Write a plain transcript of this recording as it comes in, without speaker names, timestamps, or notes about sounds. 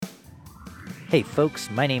Hey folks,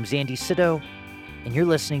 my name's Andy Sido, and you're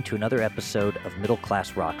listening to another episode of Middle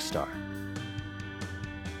Class Rockstar.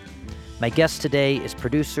 My guest today is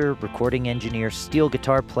producer, recording engineer, steel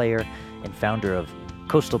guitar player, and founder of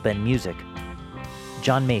Coastal Bend Music,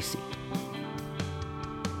 John Macy.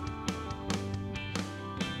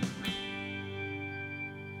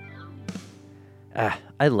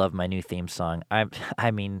 I love my new theme song.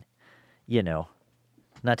 I mean, you know,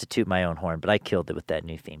 not to toot my own horn, but I killed it with that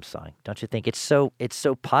new theme song. Don't you think? It's so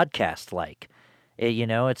podcast-like.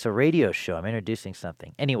 It's a radio show. I'm introducing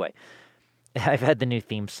something. Anyway, I've had the new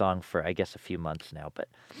theme song for, I guess, a few months now, but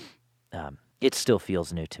it still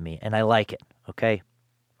feels new to me, and I like it, okay?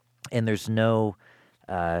 And there's no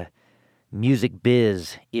music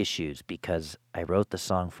biz issues because I wrote the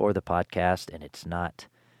song for the podcast, and it's not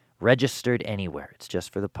registered anywhere. It's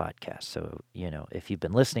just for the podcast. So, if you've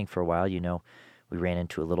been listening for a while, we ran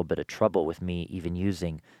into a little bit of trouble with me even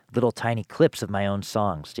using little tiny clips of my own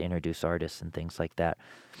songs to introduce artists and things like that.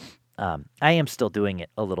 I am still doing it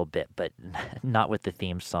a little bit, but not with the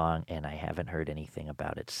theme song, and I haven't heard anything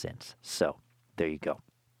about it since. So, there you go.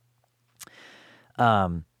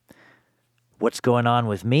 What's going on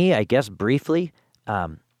with me? I guess briefly,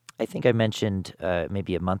 I think I mentioned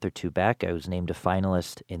maybe a month or two back, I was named a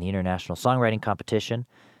finalist in the International Songwriting Competition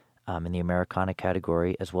in the Americana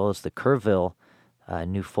category, as well as the Kerrville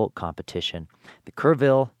New Folk Competition. The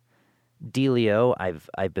Kerrville Dealio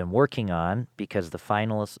I've been working on because the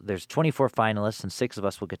finalists, there's 24 finalists, and 6 of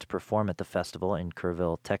us will get to perform at the festival in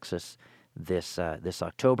Kerrville, Texas this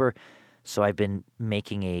October. So I've been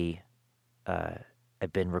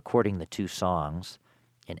I've been recording the 2 songs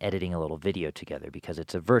and editing a little video together because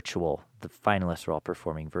it's a virtual. The finalists are all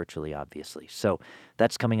performing virtually, obviously. So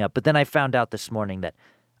that's coming up. But then I found out this morning that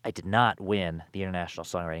I did not win the International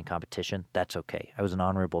Songwriting Competition. That's okay. I was an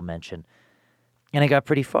honorable mention, and I got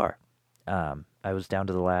pretty far. I was down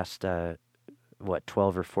to the last,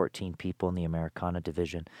 12 or 14 people in the Americana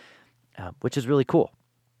division, which is really cool.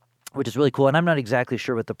 And I'm not exactly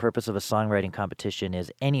sure what the purpose of a songwriting competition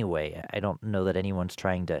is anyway. I don't know that anyone's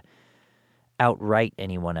trying to outright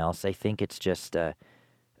anyone else. I think it's just a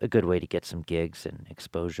good way to get some gigs and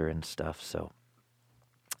exposure and stuff. So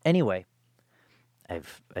anyway,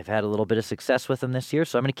 I've had a little bit of success with them this year,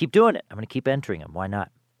 so I'm going to keep doing it. I'm going to keep entering them. Why not?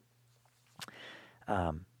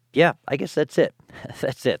 Yeah, I guess that's it.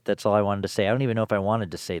 That's it. That's all I wanted to say. I don't even know if I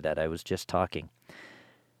wanted to say that. I was just talking.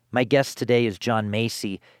 My guest today is John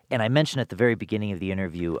Macy, and I mentioned at the very beginning of the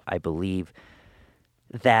interview, I believe,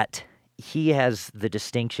 that he has the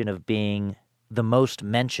distinction of being the most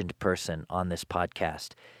mentioned person on this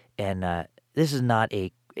podcast. And this is not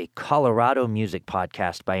a Colorado music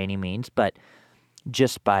podcast by any means, but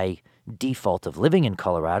just by default of living in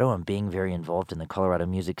Colorado and being very involved in the Colorado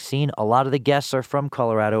music scene, a lot of the guests are from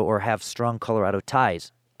Colorado or have strong Colorado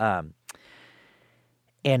ties. And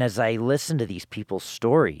as I listen to these people's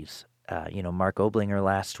stories, Mark Oblinger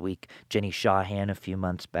last week, Jenny Shawhan a few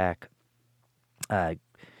months back,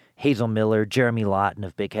 Hazel Miller, Jeremy Lawton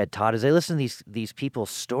of Big Head Todd, as I listen to these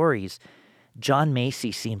people's stories, John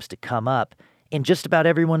Macy seems to come up in just about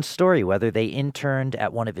everyone's story, whether they interned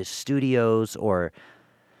at one of his studios or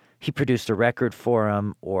he produced a record for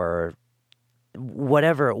him or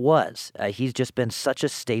whatever it was. He's just been such a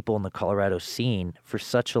staple in the Colorado scene for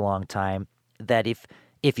such a long time that if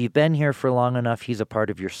you've been here for long enough, he's a part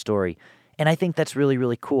of your story. And I think that's really,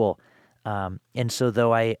 really cool. And so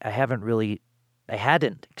though I hadn't really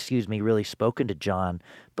spoken to John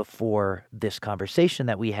before this conversation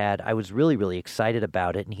that we had, I was really, really excited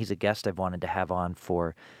about it, and he's a guest I've wanted to have on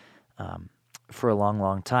for a long,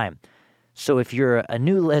 long time. So if you're a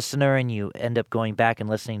new listener and you end up going back and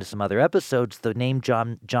listening to some other episodes, the name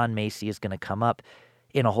John Macy is going to come up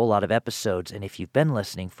in a whole lot of episodes, and if you've been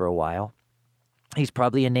listening for a while, he's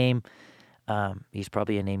probably a name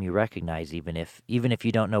you recognize, even if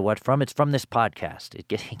you don't know what from. It's from this podcast. It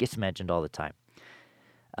gets mentioned all the time.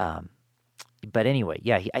 But anyway,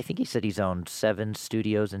 yeah, I think he said he's owned 7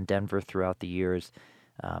 studios in Denver throughout the years.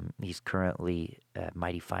 He's currently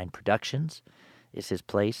Mighty Fine Productions is his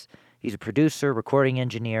place. He's a producer, recording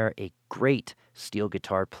engineer, a great steel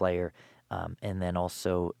guitar player, and then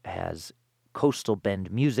also has Coastal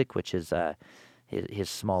Bend Music, which is his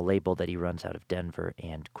small label that he runs out of Denver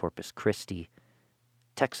and Corpus Christi,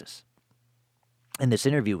 Texas. And this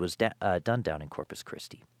interview was done down in Corpus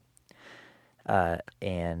Christi.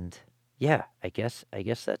 And yeah, I guess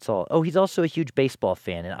that's all. Oh, he's also a huge baseball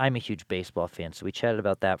fan, and I'm a huge baseball fan. So we chatted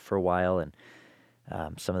about that for a while, and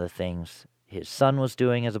some of the things his son was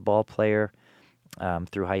doing as a ball player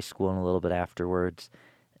through high school and a little bit afterwards.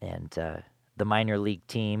 And the minor league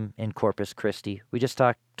team in Corpus Christi. We just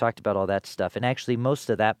talked about all that stuff. And actually, most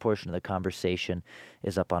of that portion of the conversation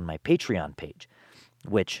is up on my Patreon page,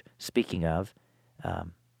 which, speaking of,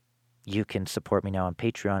 you can support me now on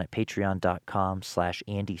Patreon at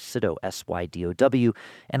patreon.com/Andy Sydow, SYDOW.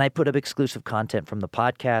 And I put up exclusive content from the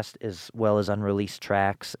podcast as well as unreleased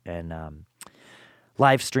tracks and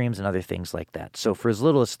live streams and other things like that. So for as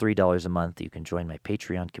little as $3 a month, you can join my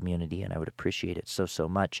Patreon community, and I would appreciate it so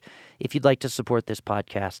much. If you'd like to support this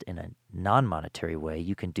podcast in a non-monetary way,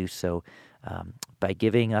 you can do so by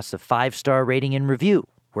giving us a 5-star rating and review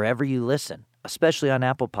wherever you listen, especially on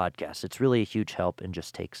Apple Podcasts. It's really a huge help and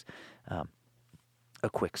just takes a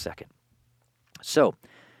quick second. So,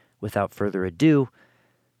 without further ado,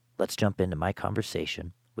 let's jump into my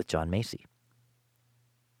conversation with John Macy.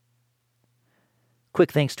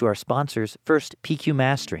 Quick thanks to our sponsors. First, PQ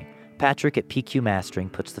Mastering. Patrick at PQ Mastering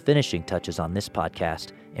puts the finishing touches on this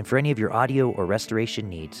podcast, and for any of your audio or restoration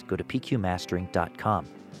needs, go to pqmastering.com.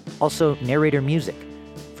 Also, Narrator Music.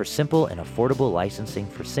 For simple and affordable licensing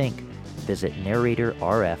for sync, visit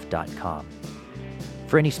narratorrf.com.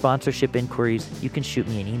 For any sponsorship inquiries, you can shoot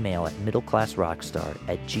me an email at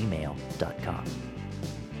middleclassrockstar@gmail.com.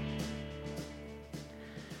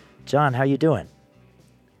 John, how you doing?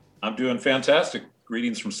 I'm doing fantastic.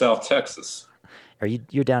 Greetings from South Texas.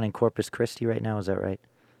 You're down in Corpus Christi right now, is that right?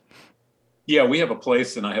 Yeah, we have a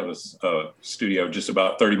place, and I have a studio just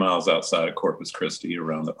about 30 miles outside of Corpus Christi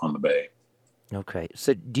on the bay. Okay.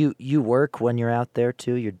 So do you work when you're out there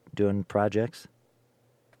too? You're doing projects?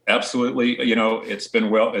 Absolutely. You know, it's been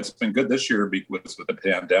good this year because with the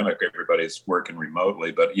pandemic, everybody's working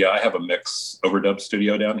remotely. But yeah, I have a mix overdub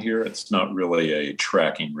studio down here. It's not really a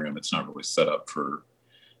tracking room. It's not really set up for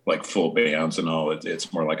like full bands and all.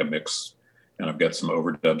 It's more like a mix. And I've got some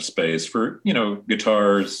overdub space for,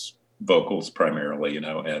 guitars, vocals primarily,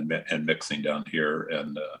 and mixing down here.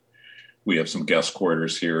 And we have some guest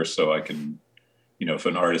quarters here, so I can, if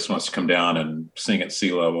an artist wants to come down and sing at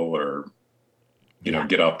sea level or,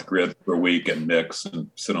 get off the grid for a week and mix and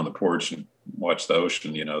sit on the porch and watch the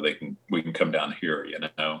ocean, we can come down here,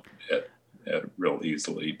 real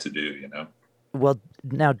easily to do, Well,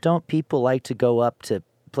 now, don't people like to go up to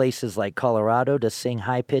places like Colorado to sing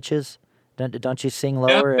high pitches? Don't you sing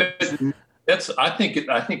lower? Yeah, I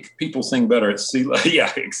think people sing better at sea level.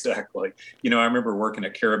 Yeah, exactly. I remember working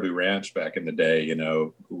at Caribou Ranch back in the day,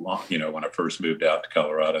 when I first moved out to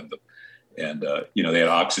Colorado, and they had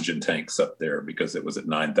oxygen tanks up there because it was at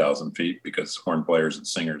 9,000 feet because horn players and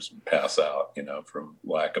singers would pass out, from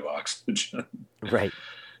lack of oxygen. Right.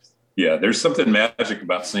 Yeah, there's something magic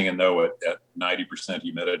about singing though at 90%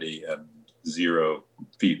 humidity and 0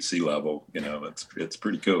 feet sea level. It's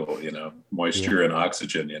pretty cool. Moisture and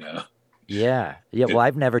oxygen. Yeah. Well,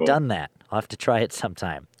 I've never done that. I'll have to try it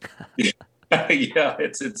sometime. Yeah,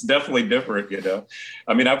 it's definitely different.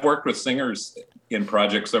 I mean, I've worked with singers in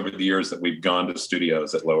projects over the years that we've gone to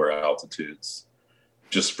studios at lower altitudes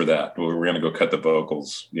just for that. We're going to go cut the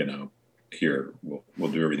vocals. Here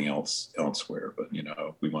we'll do everything else elsewhere, but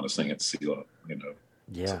we want to sing at sea level.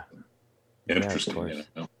 Yeah. Interesting.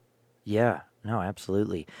 Yeah. No,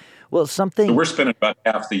 absolutely. Well, so we're spending about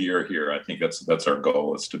half the year here. I think that's our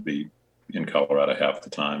goal, is to be in Colorado half the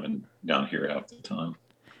time and down here half the time.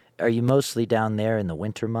 Are you mostly down there in the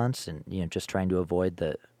winter months and just trying to avoid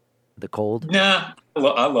the cold? Nah,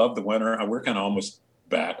 I love the winter. We're kind of almost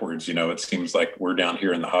backwards. It seems like we're down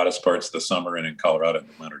here in the hottest parts of the summer and in Colorado in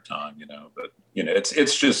the winter time. But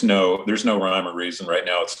it's just there's no rhyme or reason right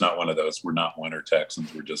now. It's not one of those. We're not winter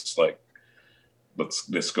Texans. We're just like, let's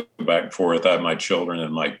just go back and forth. I have my children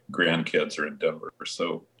and my grandkids are in Denver,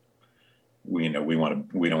 so we don't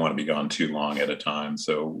want to be gone too long at a time.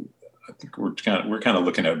 So I think we're kind of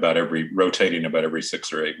looking at rotating about every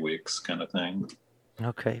 6 or 8 weeks kind of thing.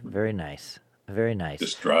 Okay, very nice, very nice.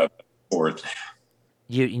 Just drive forth.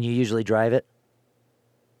 You usually drive it?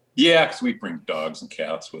 Yeah, because we bring dogs and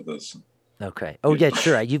cats with us. Okay. Oh yeah,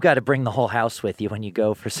 sure. You've got to bring the whole house with you when you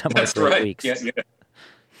go for somewhere That's for 8 right. weeks. Yeah.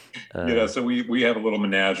 So we have a little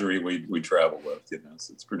menagerie we travel with.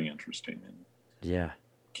 So it's pretty interesting and yeah,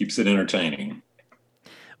 keeps it entertaining.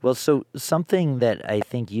 Well, so something that I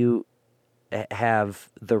think you have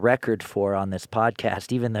the record for on this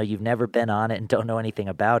podcast, even though you've never been on it and don't know anything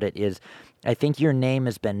about it, is I think your name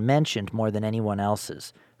has been mentioned more than anyone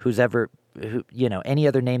else's any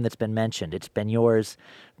other name that's been mentioned. It's been yours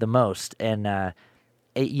the most. And,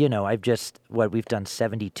 we've done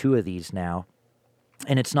 72 of these now,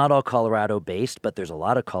 and it's not all Colorado based, but there's a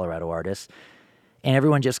lot of Colorado artists, and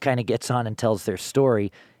everyone just kind of gets on and tells their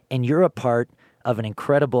story. And you're a part of an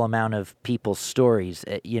incredible amount of people's stories.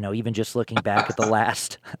 Even just looking back at the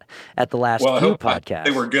last Well, I few hope podcasts.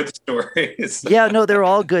 they were good stories. Yeah, no, they're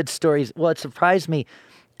all good stories. Well, it surprised me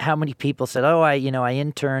how many people said, "Oh, I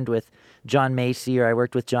interned with John Macy, or I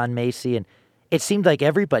worked with John Macy," and it seemed like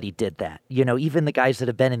everybody did that. Even the guys that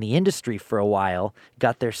have been in the industry for a while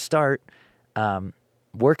got their start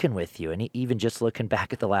working with you. And even just looking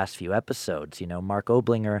back at the last few episodes, Mark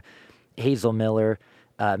Oblinger, Hazel Miller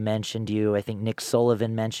mentioned you. I think Nick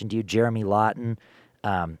Sullivan mentioned you, Jeremy Lawton.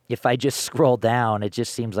 If I just scroll down, it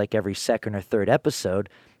just seems like every second or third episode,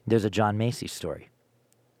 there's a John Macy story.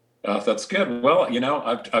 That's good. Well,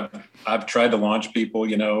 I've tried to launch people,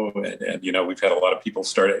 and we've had a lot of people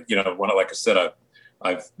start. Like I said,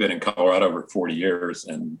 I've been in Colorado over 40 years,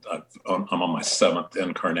 and I'm on my 7th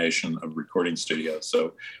incarnation of recording studios.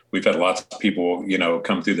 So we've had lots of people,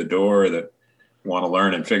 come through the door that want to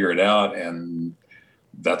learn and figure it out, and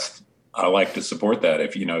I like to support that.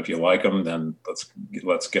 If you like them, then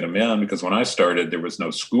let's get them in. Because when I started, there was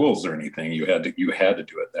no schools or anything. You had to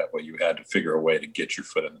do it that way. You had to figure a way to get your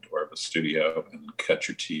foot in the door of a studio and cut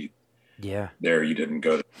your teeth. Yeah. There, you didn't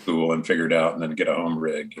go to school and figure it out and then get a home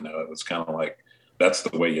rig. It was kind of like that's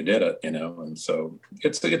the way you did it. And so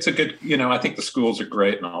it's a good. I think the schools are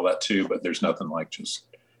great and all that too. But there's nothing like just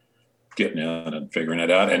getting in and figuring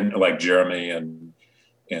it out. And like Jeremy and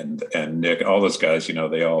Nick, all those guys,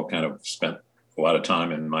 they all kind of spent a lot of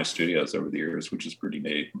time in my studios over the years, which is pretty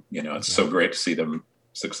neat. It's so great to see them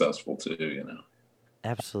successful too,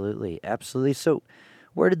 Absolutely. Absolutely. So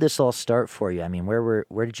where did this all start for you? I mean, where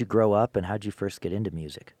did you grow up and how did you first get into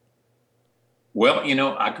music? Well,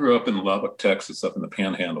 I grew up in Lubbock, Texas, up in the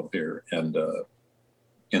Panhandle here, and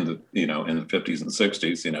in the 50s and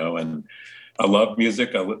 60s, and I loved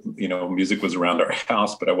music. Music was around our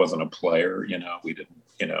house, but I wasn't a player. We didn't,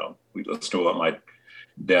 we listened to a lot. My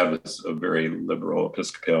dad was a very liberal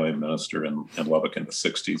Episcopalian minister in Lubbock in the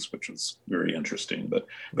 60s, which was very interesting. But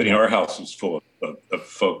our house was full of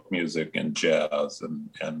folk music and jazz,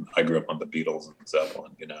 and I grew up on the Beatles and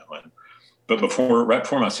Zeppelin, But right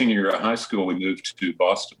before my senior year of high school, we moved to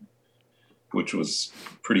Boston, which was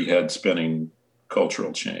pretty head-spinning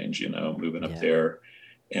cultural change, moving up there.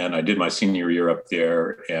 And I did my senior year up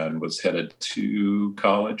there and was headed to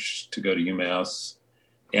college to go to UMass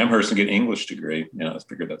Amherst and get an English degree. I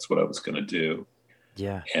figured that's what I was going to do.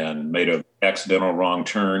 Yeah. And made an accidental wrong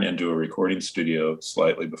turn into a recording studio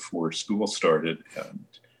slightly before school started. And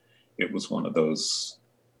it was one of those,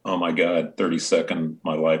 oh my God, 30-second,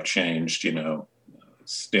 my life changed,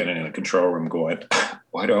 standing in a control room going,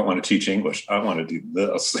 why do I want to teach English? I want to do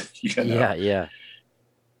this. Yeah.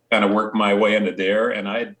 Kind of worked my way into there. And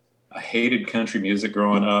I hated country music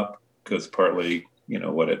growing up because partly,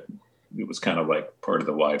 it was kind of like part of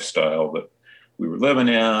the lifestyle that we were living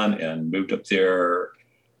in, and moved up there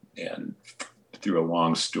and through a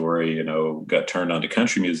long story, got turned on to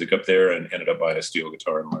country music up there and ended up buying a steel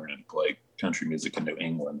guitar and learning to play country music in New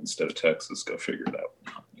England instead of Texas. Go figure it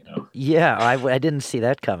out. Yeah. I didn't see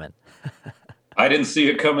that coming. I didn't see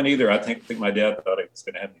it coming either. I think my dad thought he was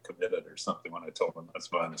going to have me committed or something when I told him I was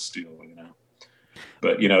buying a steel,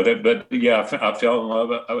 But I fell in love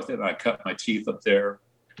with it. I cut my teeth up there,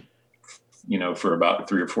 for about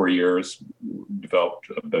 3 or 4 years. Developed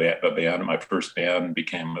a band. My first band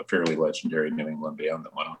became a fairly legendary New England band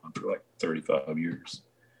that went on for like 35 years.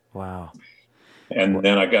 Wow. And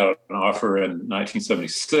then I got an offer in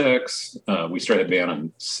 1976. We started the band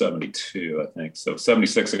in 72, I think. So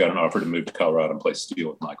 76, I got an offer to move to Colorado and play steel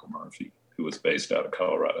with Michael Murphy, who was based out of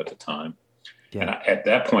Colorado at the time. Yeah. And at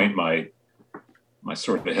that point, my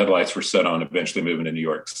sort of headlights were set on eventually moving to New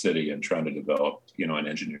York City and trying to develop, an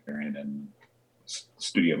engineering and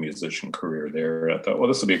studio musician career there. I thought, well,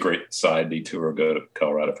 this will be a great side detour. I'll go to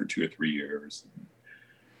Colorado for 2 or 3 years.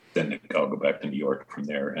 Then I'll go back to New York from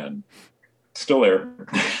there. And still there.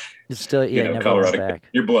 It's still, never Colorado, back.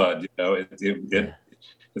 Your blood,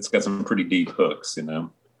 it's got some pretty deep hooks,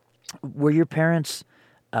 Were your parents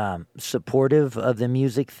supportive of the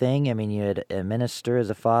music thing? I mean, you had a minister as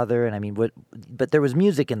a father, and but there was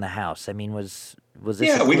music in the house. I mean, was this?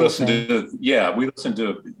 Yeah, we listened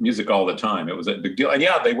to music all the time. It was a big deal, and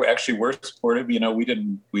they were supportive. We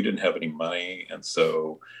didn't have any money, and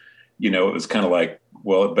so, it was kind of like,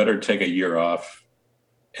 well, it better take a year off.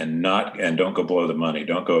 And don't go blow the money.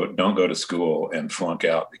 Don't go to school and flunk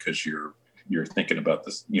out because you're thinking about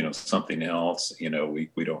this, something else.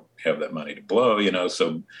 We don't have that money to blow.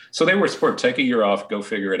 So they were supportive. Take a year off, go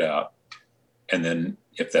figure it out, and then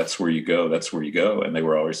if that's where you go, that's where you go. And they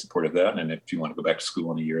were always supportive of that. And if you want to go back to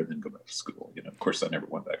school in a year, then go back to school. Of course, I never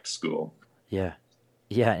went back to school. Yeah,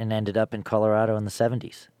 and ended up in Colorado in the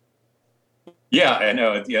 70s. Yeah, I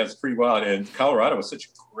know. Yeah, it's pretty wild. And Colorado was such a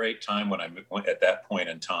great time when went at that point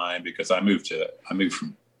in time because I moved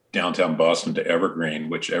from downtown Boston to Evergreen,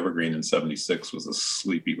 which Evergreen in '76 was a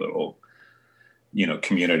sleepy little,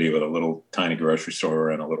 community with a little tiny grocery store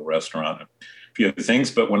and a little restaurant, and a few other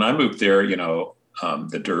things. But when I moved there,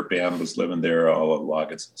 the Dirt Band was living there. All of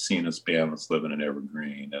Loggins Cena's band was living in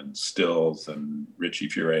Evergreen, and Stills and Richie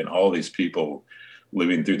Furay and all these people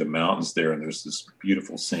living through the mountains there. And there's this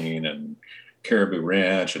beautiful scene and Caribou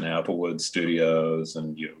Ranch and Applewood Studios,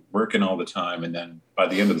 and working all the time. And then by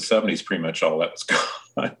the end of the '70s, pretty much all that was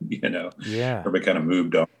gone. Yeah. Everybody kind of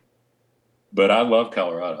moved on. But I love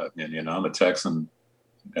Colorado, and I'm a Texan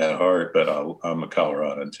at heart, but I'm a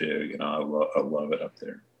Coloradan too. I love it up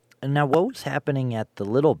there. And now, what was happening at the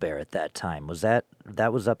Little Bear at that time? Was that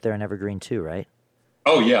was up there in Evergreen too, right?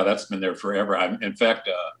 Oh yeah, that's been there forever. In fact,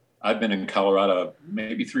 I've been in Colorado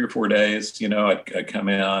maybe 3 or 4 days. I'd come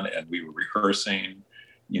in and we were rehearsing,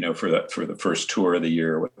 for the first tour of the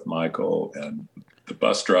year with Michael, and the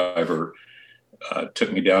bus driver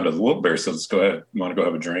took me down to the Little Bear. Said, "Let's go ahead. You want to go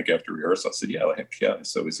have a drink after rehearsal?" I said, "Yeah, heck yeah."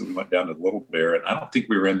 So we went down to the Little Bear, and I don't think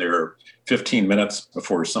we were in there 15 minutes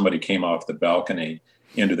before somebody came off the balcony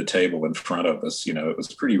into the table in front of us. It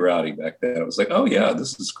was pretty rowdy back then. It was like, oh yeah,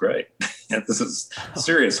 this is great. This is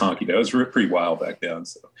serious honky do. It was pretty wild back then.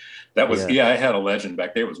 So that was, I had a legend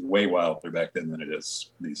back there. It was way wilder back then than it is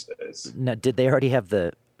these days. Now, did they already have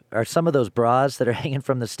are some of those bras that are hanging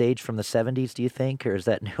from the stage from the '70s, do you think, or is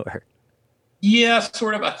that newer? Yeah,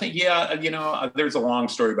 sort of. I think, there's a long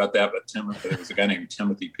story about that, but there was a guy named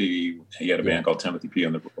Timothy P. He had a band called Timothy P.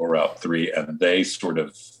 on the Route 3, and they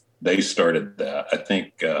started that.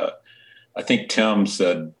 I think Tim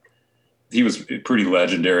said he was pretty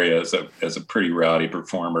legendary as a pretty rowdy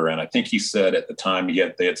performer, and I think he said at the time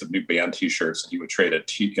they had some new band T-shirts, and he would trade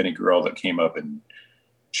any girl that came up and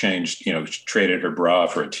traded her bra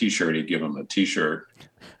for a T-shirt. He'd give them a T-shirt,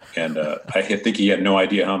 and I think he had no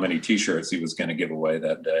idea how many T-shirts he was going to give away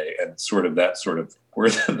that day, and sort of where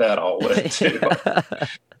that all led to.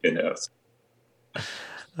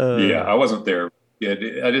 Yeah, I wasn't there. Yeah,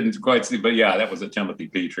 I didn't quite see, but yeah, that was a Timothy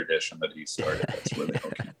P. tradition that he started. That's where they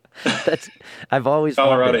all came. I've always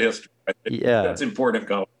Colorado history. Yeah, that's important.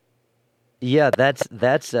 Yeah,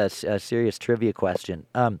 that's a serious trivia question.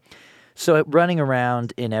 So running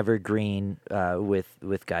around in Evergreen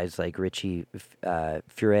with guys like Richie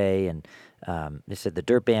Furay, and they said the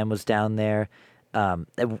Dirt Band was down there.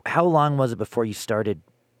 How long was it before you started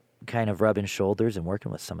kind of rubbing shoulders and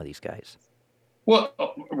working with some of these guys? Well,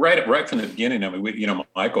 right from the beginning. I mean,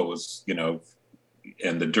 Michael was,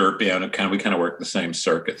 and the Dirt Band, we kind of worked the same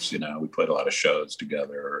circuits. We played a lot of shows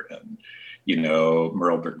together, and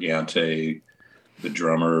Merle Bergante, the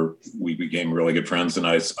drummer, we became really good friends. And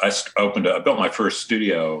I built my first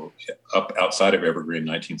studio up outside of Evergreen in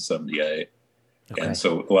 1978. Okay. And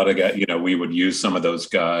so a lot of guys, we would use some of those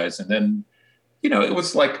guys, and then, it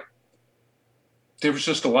was like, there was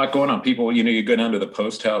just a lot going on. People, you go down to the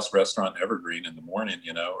Post House restaurant in Evergreen in the morning,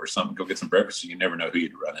 or something, go get some breakfast. You never know who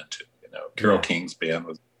you'd run into. Carole King's band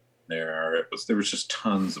was there. There was just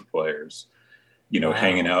tons of players,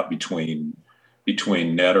 hanging out between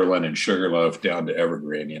Nederland and Sugarloaf down to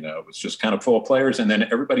Evergreen. It was just kind of full of players, and then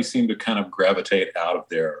everybody seemed to kind of gravitate out of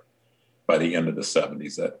there by the end of the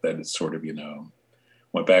 '70s. That it sort of,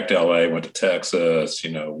 went back to LA, went to Texas,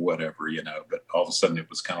 whatever, But all of a sudden,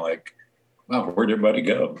 it was kind of like, wow, where'd everybody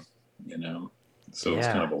go? So it's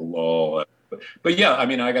kind of a lull. But yeah, I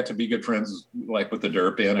mean, I got to be good friends like with the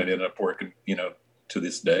Dirt Band. I ended up working, to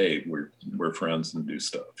this day, we're friends and do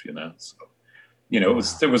stuff, So,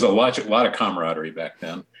 there was a lot of camaraderie back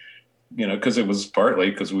then, because it was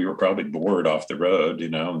partly because we were probably bored off the road,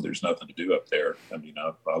 and there's nothing to do up there. I mean,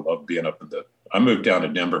 I love being up I moved down to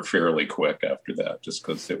Denver fairly quick after that, just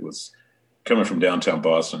because it was coming from downtown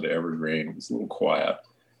Boston to Evergreen. It was a little quiet.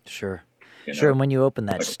 Sure. Sure. And when you opened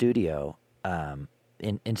that studio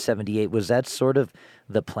in '78, was that sort of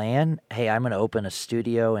the plan? Hey, I'm going to open a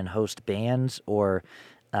studio and host bands, or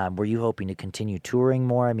were you hoping to continue touring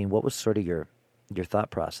more? I mean, what was sort of your thought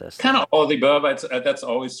process? Kind of all of the above. That's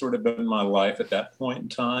always sort of been my life at that point in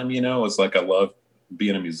time. It's like I love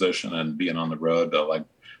being a musician and being on the road, but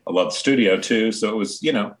I love the studio too. So it was,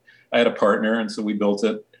 I had a partner, and so we built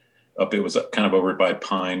it up. It was kind of over by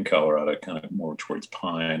Pine, Colorado, kind of more towards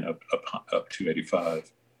Pine, up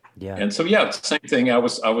 285. Yeah. And so, yeah, same thing. I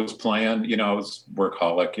was playing, I was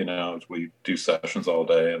workaholic, we do sessions all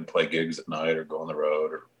day and play gigs at night or go on the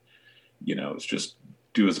road, or, it's just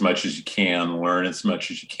do as much as you can, learn as much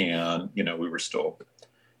as you can. We were still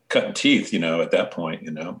cutting teeth, at that point,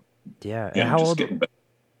 Yeah. And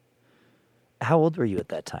how old were you at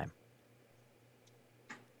that time?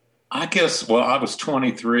 I guess, well, I was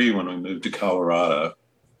 23 when we moved to Colorado.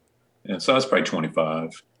 And so I was probably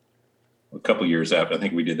 25. A couple of years after, I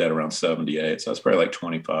think we did that around 78. So I was probably like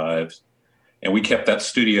 25. And we kept that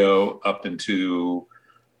studio up into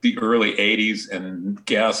the early 80s, and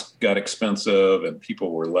gas got expensive and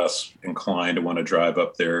people were less inclined to want to drive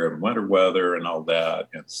up there in winter weather and all that.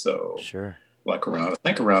 And so Sure. like I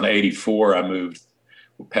think around 84, I moved,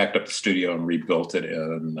 packed up the studio and rebuilt it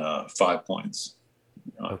in Five Points.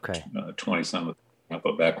 Okay. 20 some,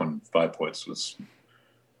 but back when Five Points was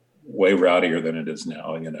way rowdier than it is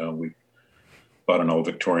now. We bought an old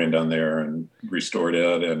Victorian down there and restored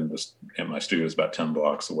it, and my studio was about 10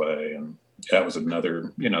 blocks away. And that was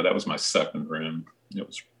another, that was my second room. It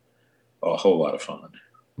was a whole lot of fun.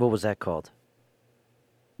 What was that called?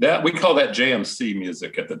 That we call that JMC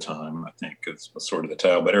Music at the time, I think is sort of the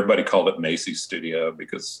title, but everybody called it Macy's Studio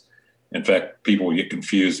because, in fact, people would get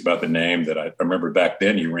confused about the name. That I remember back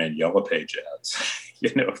then you ran Yellow Page ads,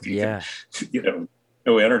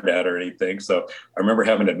 no internet or anything. So I remember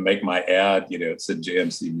having to make my ad, it said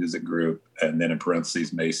JMC Music Group and then in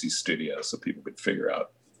parentheses Macy's Studio, so people could figure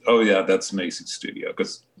out, oh yeah, that's Macy's Studio,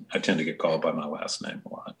 because I tend to get called by my last name a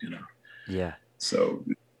lot, Yeah. So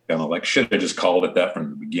kind of like should have just called it that from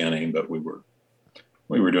the beginning, but we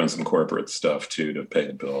were doing some corporate stuff too to pay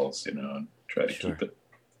the bills, and try to keep it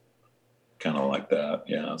kind of like that.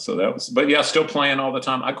 Yeah. So that was, but yeah, still playing all the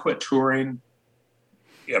time. I quit touring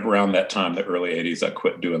around that time, the early 80s. I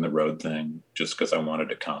quit doing the road thing just because I wanted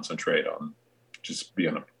to concentrate on just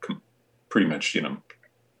being a pretty much,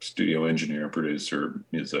 studio engineer, producer,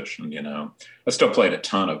 musician. I still played a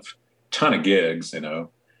ton of gigs,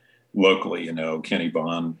 locally. Kenny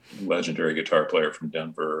Bond, legendary guitar player from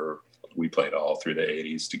Denver. We played all through the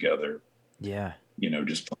 80s together. Yeah.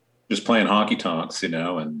 Just playing honky tonks,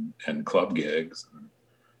 and club gigs and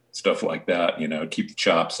stuff like that, keep the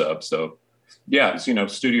chops up. So yeah,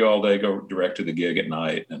 it's, studio all day, go direct to the gig at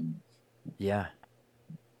night, and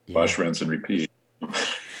wash, rinse, and repeat.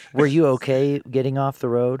 Were you okay getting off the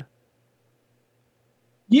road?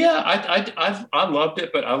 Yeah, I loved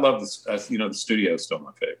it, but I love the studio is still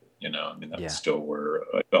my favorite. That's still where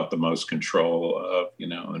I felt the most control of,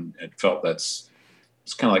 and it felt it's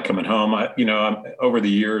kind of like coming home. Over the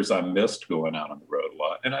years, I missed going out on the road a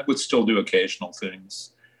lot, and I would still do occasional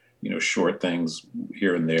things, short things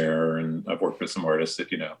here and there. And I've worked with some artists that,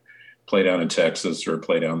 play down in Texas or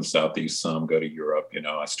play down in the Southeast some, go to Europe.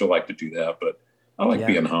 I still like to do that, but I like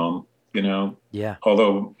being home, Yeah.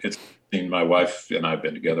 Although my wife and I've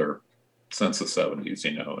been together since the 70s,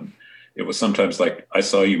 and it was sometimes like I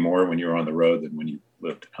saw you more when you were on the road than when you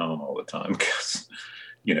lived at home all the time, because,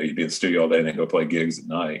 you'd be in the studio all day and then go play gigs at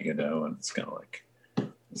night, and it's kind of like,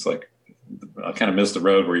 I kind of missed the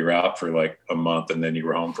road where you were out for like a month and then you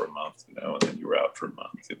were home for a month, and then you were out for a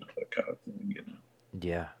month, that kind of thing,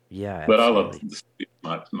 Yeah. Yeah. But absolutely. I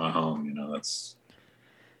love my home, that's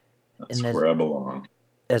where I belong.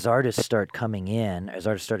 As artists started coming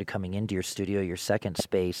into your studio, your second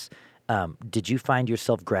space, did you find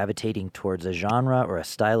yourself gravitating towards a genre or a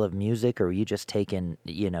style of music, or were you just taking,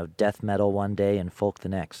 death metal one day and folk the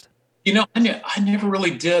next? I never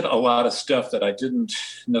really did a lot of stuff that I didn't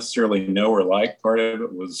necessarily know or like. Part of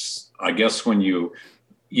it was, I guess, when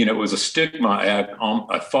it was a stigma.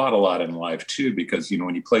 I fought a lot in life too, because,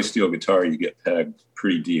 when you play steel guitar, you get pegged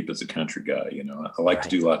pretty deep as a country guy. I like to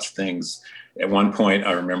do lots of things. At one point,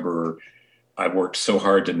 I remember I worked so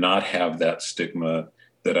hard to not have that stigma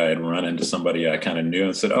that I had run into somebody I kind of knew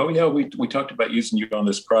and said, oh yeah, we talked about using you on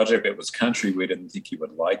this project. It was country. We didn't think you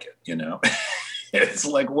would like it, It's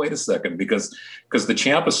like, wait a second, because the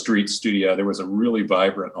Champa Street studio, there was a really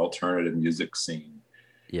vibrant alternative music scene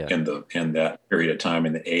in that period of time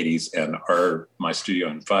in the 80s. And my studio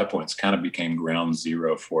in Five Points kind of became ground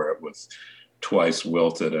zero for it, with Twice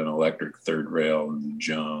Wilted and Electric Third Rail and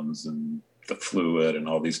Jones and The Fluid, and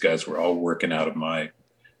all these guys were all working out of my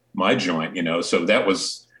joint, so that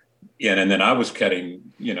was, and then I was cutting,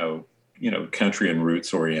 country and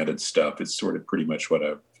roots oriented stuff. It's sort of pretty much what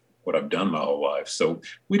I've done my whole life. So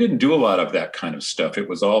we didn't do a lot of that kind of stuff. It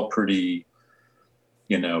was all pretty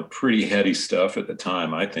heady stuff at the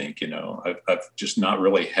time, I think. I've just not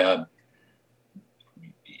really had,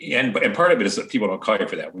 and part of it is that people don't call you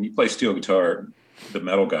for that. When you play steel guitar, the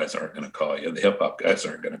metal guys aren't going to call you. The hip hop guys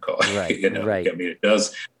aren't going to call you. Right, right. I mean, it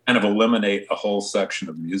does kind of eliminate a whole section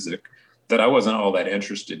of music that I wasn't all that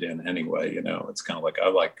interested in anyway. It's kind of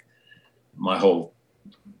like, my whole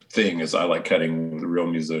thing is I like cutting the real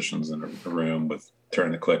musicians in a room with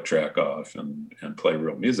turn the click track off and play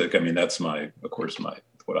real music. I mean, that's of course,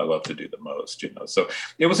 what what I love to do the most, So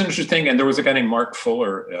it was interesting. And there was a guy named Mark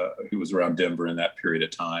Fuller who was around Denver in that period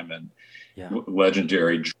of time, and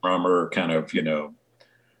legendary drummer, kind of,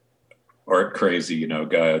 art crazy,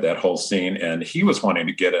 guy, that whole scene. And he was wanting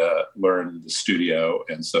to learn the studio.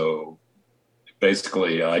 And so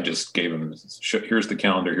basically I just gave him, here's the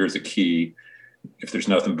calendar, here's the key. If there's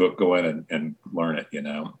nothing booked, go in and learn it,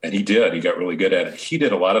 And he did. He got really good at it. He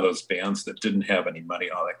did a lot of those bands that didn't have any money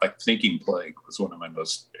on it. Like Thinking Plague was one of my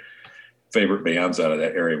most favorite bands out of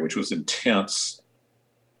that area, which was intense,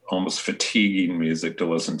 almost fatiguing music to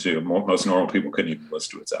listen to. Most normal people couldn't even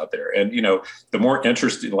listen to what's out there. And, the more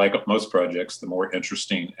interesting, like most projects, the more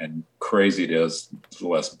interesting and crazy it is, the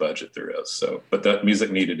less budget there is. So, but that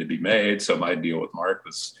music needed to be made. So my deal with Mark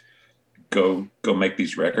was, go make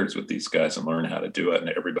these records with these guys and learn how to do it, and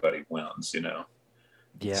everybody wins,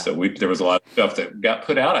 Yeah. So there was a lot of stuff that got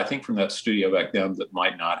put out, I think, from that studio back then that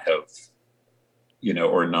might not have,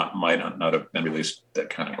 or might not have been released that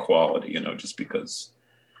kind of quality, just because,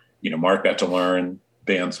 Mark got to learn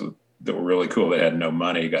bands that were really cool that had no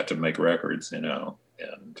money, got to make records, and then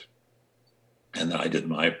I did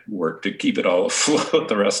my work to keep it all afloat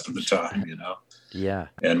the rest of the time, Yeah.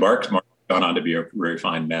 And Mark's gone on to be a very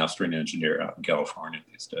fine mastering engineer out in California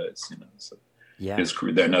these days, So Yeah. his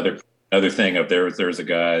career, another thing of there's a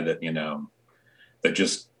guy that, that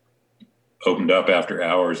just opened up after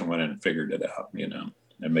hours and went in and figured it out,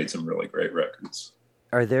 and made some really great records.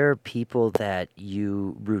 Are there people that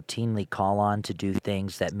you routinely call on to do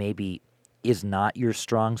things that maybe is not your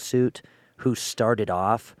strong suit, who started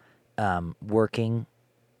off working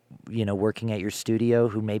at your studio,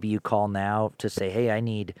 who maybe you call now to say, hey, I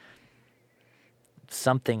need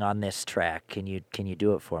something on this track. Can you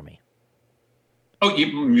do it for me? Oh,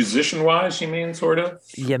 musician wise, you mean, sort of?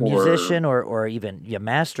 Yeah, musician or even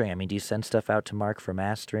mastering. I mean, do you send stuff out to Mark for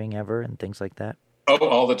mastering ever and things like that? Oh,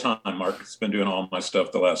 all the time. Mark's been doing all my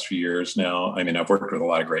stuff the last few years now. I mean, I've worked with a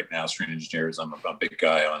lot of great mastering engineers. I'm a big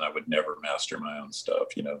guy on. I would never master my own stuff.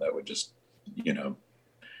 That would just,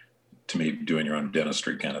 to me, doing your own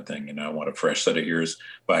dentistry kind of thing. I want a fresh set of ears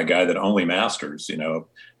by a guy that only masters.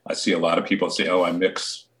 I see a lot of people say, "Oh, I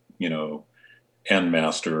mix," and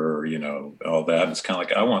master, or all that. And it's kind of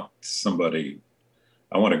like I want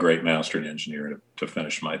a great mastering engineer to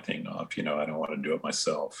finish my thing off. I don't want to do it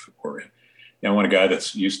myself, or I want a guy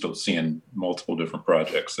that's used to seeing multiple different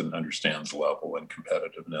projects and understands level and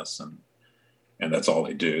competitiveness, and that's all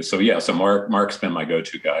they do. So so Mark's been my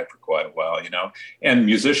go-to guy for quite a while, And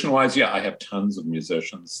musician-wise, I have tons of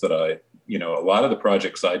musicians that a lot of the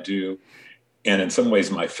projects I do. And in some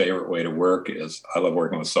ways, my favorite way to work is I love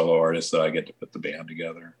working with solo artists that I get to put the band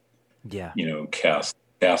together. Yeah. Cast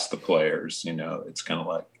the players. It's kind of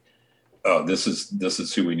like, oh, this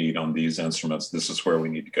is who we need on these instruments. This is where we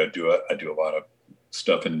need to go do it. I do a lot of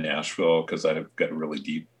stuff in Nashville because I've got a really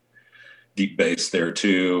deep bass there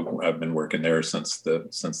too. I've been working there since the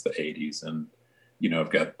 80s, and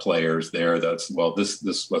I've got players there. Let's go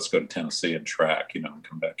to Tennessee and track, and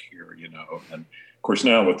come back here, and. Of course,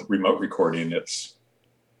 now with remote recording, it's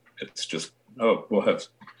just,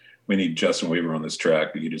 we need Justin Weaver on this track.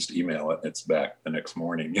 You just email it, and it's back the next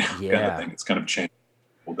morning. Yeah. Kind of thing. It's kind of changed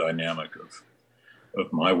the whole dynamic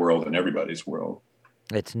of my world and everybody's world.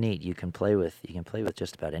 It's neat. You can play with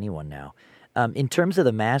just about anyone now. In terms of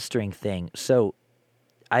the mastering thing, so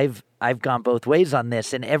I've gone both ways on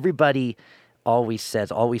this, and everybody always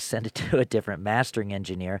send it to a different mastering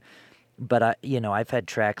engineer. But I've had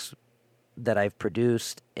tracks that I've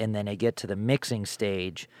produced, and then I get to the mixing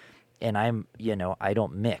stage, and I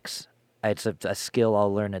don't mix. It's a skill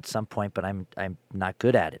I'll learn at some point, but I'm not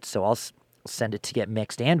good at it. So I'll send it to get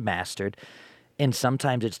mixed and mastered, and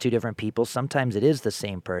sometimes it's two different people. Sometimes it is the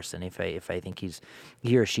same person if I think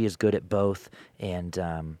he or she is good at both, and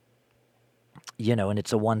and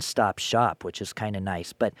it's a one-stop shop, which is kind of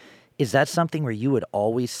nice. But is that something where you would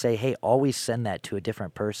always say, hey, always send that to a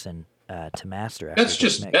different person to master? That's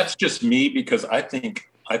just me, because I think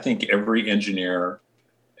every engineer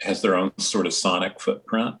has their own sort of sonic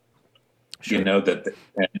footprint. Sure. And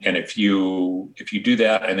if you do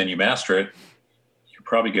that and then you master it, you're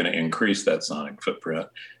probably going to increase that sonic footprint.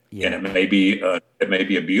 Yeah. And it may be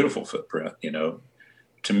a beautiful footprint. To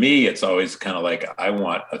me, it's always kind of like I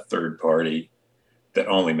want a third party that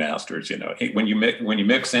only masters. When you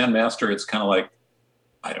mix and master, it's kind of like,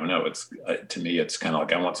 I don't know. It's to me, it's kind of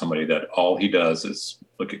like I want somebody that all he does is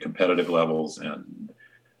look at competitive levels and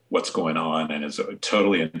what's going on, and is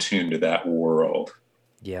totally in tune to that world.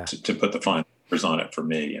 Yeah. To put the fine numbers on it for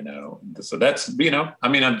me, So that's I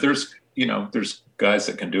mean, there's guys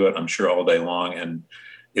that can do it, I'm sure, all day long, and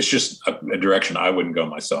it's just a direction I wouldn't go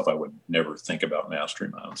myself. I would never think about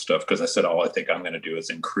mastering my own stuff because I said all I think I'm going to do is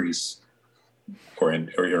increase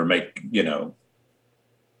or make, you know,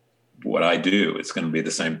 what I do. It's going to be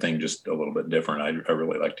the same thing, just a little bit different. I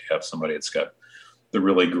really like to have somebody that's got the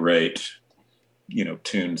really great, you know,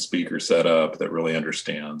 tuned speaker setup that really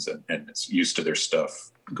understands and is used to their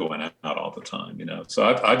stuff going out all the time, you know. So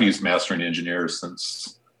I've used mastering engineers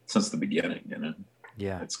since the beginning, you know.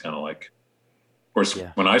 Yeah. It's kind of like, of course,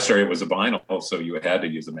 when I started, it was a vinyl, so you had to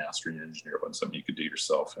use a mastering engineer. It wasn't something you could do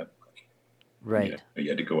yourself. And, right. You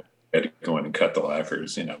had to go in and cut the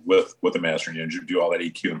lacquers, you know, with a mastering engineer, do all that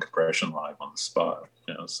EQ and compression live on the spot,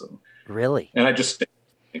 you know. So really, and I just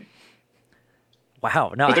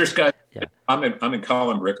wow. No, but there's guys. Yeah. I'm in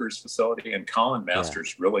Colin Ricker's facility, and Colin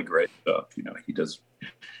masters really great stuff. You know,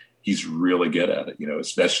 he's really good at it. You know,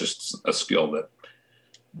 that's just a skill that,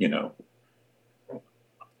 you know.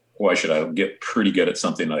 Why should I get pretty good at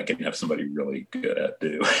something that I can have somebody really good at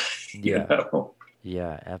do? You know?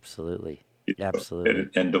 Yeah, absolutely. Absolutely.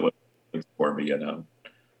 And deliver for me, you know.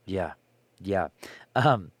 Yeah. Yeah.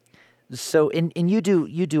 So and you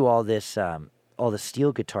do all this all the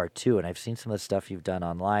steel guitar too, and I've seen some of the stuff you've done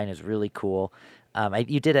online is really cool.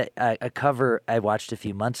 You did a cover I watched a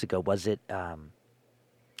few months ago. Was it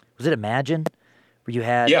Imagine? Where you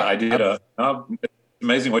had I did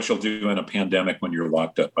amazing what you'll do in a pandemic when you're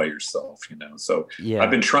locked up by yourself, you know. So I've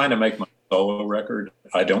been trying to make my solo record.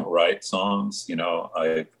 I don't write songs, you know.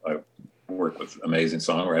 I work with amazing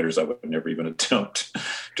songwriters. I would never even attempt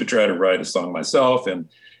to try to write a song myself. And,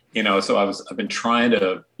 you know, so I've been trying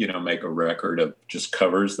to, you know, make a record of just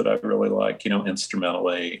covers that I really like, you know,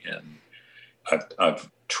 instrumentally. And I've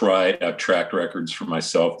tracked records for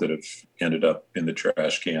myself that have ended up in the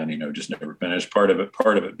trash can, you know, just never finished. Part of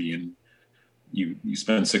it being you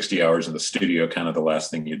spend 60 hours in the studio, kind of the last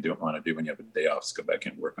thing you don't want to do when you have a day off is go back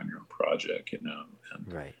and work on your own project, you know.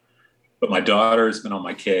 And, right. But my daughter's been on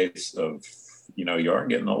my case of, you know, you are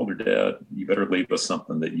getting older, Dad. You better leave us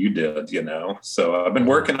something that you did, you know. So I've been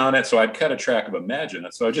working on it. So I'd cut a track of Imagine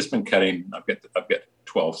It. So I've just been cutting. I've got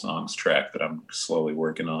 12 songs tracked that I'm slowly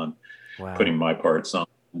working on, putting my parts on.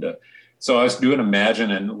 And, so I was doing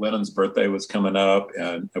Imagine, and Lennon's birthday was coming up,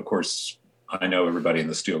 and of course, I know everybody in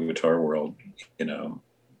the steel guitar world, you know,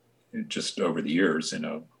 just over the years,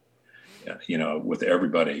 you know, with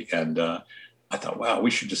everybody. And I thought, wow,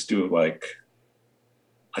 we should just do it like,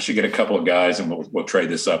 I should get a couple of guys and we'll trade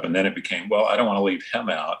this up. And then it became, well, I don't want to leave him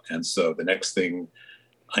out. And so the next thing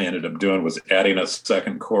I ended up doing was adding a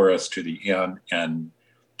second chorus to the end and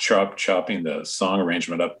chopping the song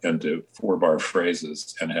arrangement up into 4-bar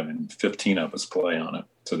phrases and having 15 of us play on it.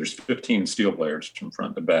 So there's 15 steel players from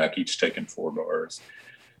front to back, each taking 4 bars,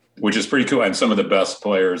 which is pretty cool. And some of the best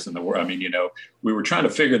players in the world. I mean, you know, we were trying to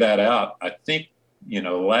figure that out. I think, you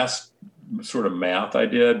know, the last sort of math I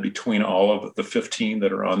did between all of the 15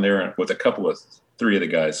 that are on there, and with three of the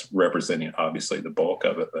guys representing obviously the bulk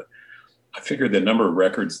of it, but I figured the number of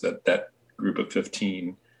records that group of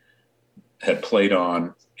 15 had played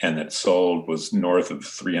on and that sold was north of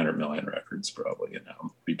 300 million records, probably, you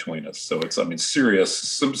know, between us. So it's, I mean,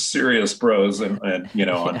 some serious pros and you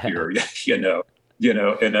know, on here, you know,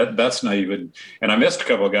 and that's not even, and I missed a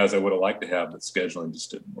couple of guys I would have liked to have, but scheduling just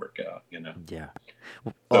didn't work out, you know? Yeah.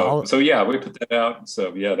 So yeah, we put that out.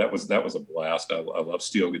 So yeah, that was a blast. I love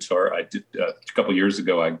steel guitar. I did, a couple of years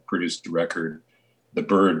ago, I produced a record. The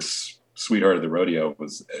Byrds' Sweetheart of the Rodeo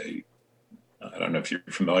was I don't know if you're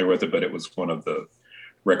familiar with it, but it was one of the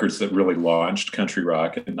records that really launched country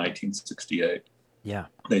rock in 1968. Yeah.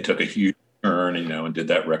 They took a huge turn, you know, and did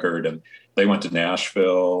that record, and they went to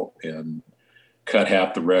Nashville and cut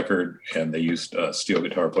half the record, and they used a steel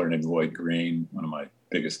guitar player named Lloyd Green, one of my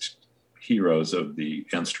biggest heroes of the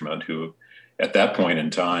instrument, who at that point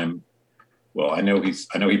in time, well, I know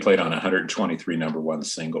he played on 123 number one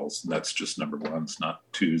singles, and that's just number ones, not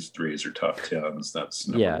 2s, 3s, or top 10s. That's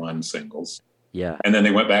number one singles. Yeah. And then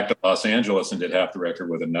they went back to Los Angeles and did half the record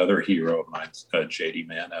with another hero of mine, J.D.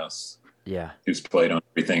 Maness. Yeah. Who's played on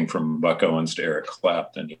everything from Buck Owens to Eric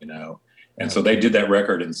Clapton, you know. And so they did that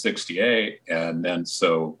record in 68. And then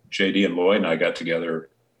so J.D. and Lloyd and I got together,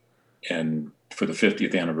 and for the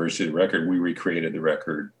 50th anniversary of the record, we recreated the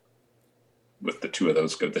record with the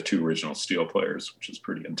two original steel players, which is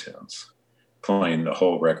pretty intense, playing the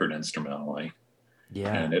whole record instrumentally.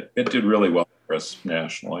 Yeah. And it did really well for us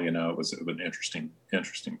nationally. You know, it was an interesting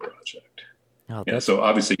project. Oh, yeah. So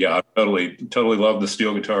obviously, yeah, I totally love the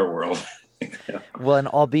steel guitar world. Yeah. Well, and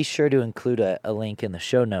I'll be sure to include a link in the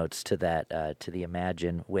show notes to that, to the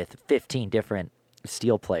Imagine with 15 different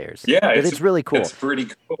steel players. Yeah. It's really cool. It's pretty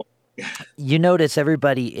cool. You notice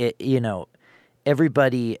everybody, you know,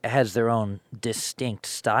 everybody has their own distinct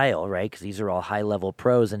style, right? Because these are all high-level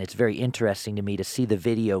pros, and it's very interesting to me to see the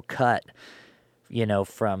video cut,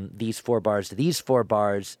 from these 4 bars to these 4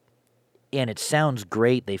 bars, and it sounds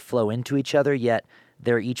great. They flow into each other, yet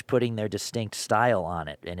they're each putting their distinct style on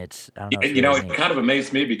it, and it's, I don't know. It's really neat. It kind of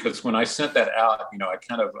amazed me because when I sent that out,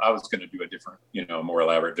 I was going to do a different, more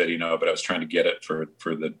elaborate video, but I was trying to get it for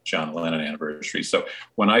the John Lennon anniversary. So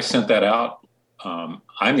when I sent that out,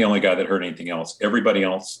 I'm the only guy that heard anything else. Everybody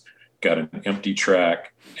else got an empty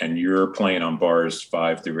track, and you're playing on bars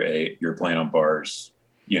 5 through 8. You're playing on bars,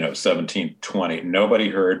 17, 20. Nobody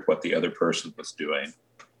heard what the other person was doing,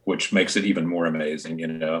 which makes it even more amazing,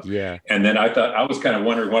 Yeah. And then I was kind of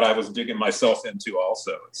wondering what I was digging myself into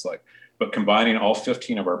also. It's like, but combining all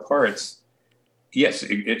 15 of our parts, yes,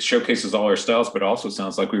 it showcases all our styles, but also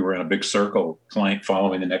sounds like we were in a big circle playing,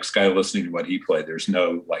 following the next guy, listening to what he played. There's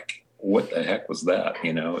no like, what the heck was that?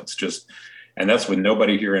 It's just, and that's with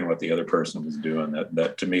nobody hearing what the other person was doing.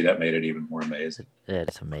 That to me, that made it even more amazing.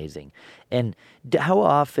 It's amazing. And how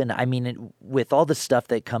often, with all the stuff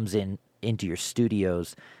that comes into your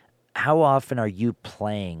studios, how often are you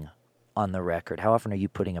playing on the record? How often are you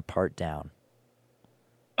putting a part down?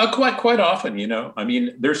 Quite often,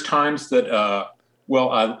 there's times that,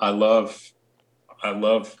 I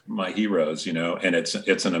love my heroes, and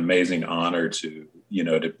it's an amazing honor to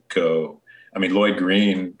go. Lloyd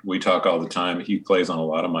Green, we talk all the time. He plays on a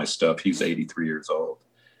lot of my stuff. He's 83 years old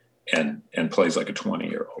and plays like a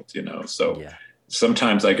 20-year-old, so yeah.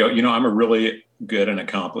 Sometimes I go, I'm a really good and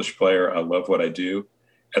accomplished player. I love what I do.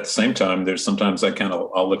 At the same time, there's sometimes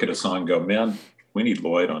I'll look at a song and go, man, we need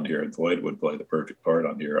Lloyd on here. Lloyd would play the perfect part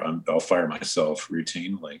on here. I'll fire myself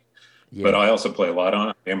routinely. Yeah. But I also play a lot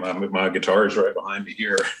on it. My guitar is right behind me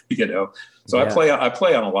here, So yeah. I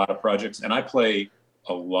play on a lot of projects, and I play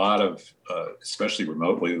a lot of, especially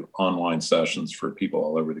remotely, online sessions for people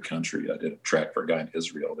all over the country. I did a track for a guy in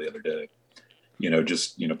Israel the other day.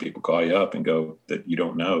 People call you up and go that you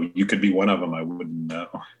don't know. You could be one of them. I wouldn't know.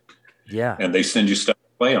 Yeah. And they send you stuff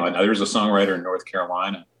to play on. Now, there's a songwriter in North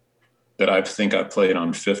Carolina that I think I've played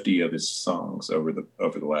on 50 of his songs over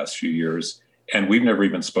the last few years. And we've never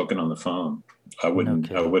even spoken on the phone. I wouldn't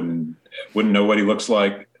know what he looks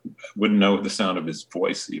like. Wouldn't know the sound of his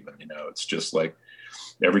voice even, it's just like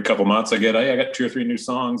every couple months I got 2 or 3 new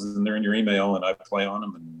songs, and they're in your email, and I play on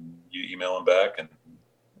them, and you email them back, and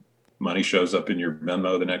money shows up in your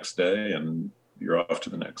Venmo the next day, and you're off to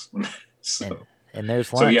the next one. And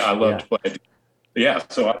there's lunch. So yeah, I love to play. Yeah.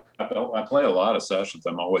 So I play a lot of sessions.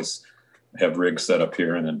 I'm always have rigs set up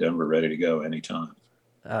here and in Denver ready to go anytime.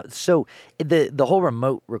 So the whole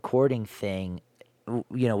remote recording thing,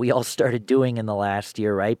 we all started doing in the last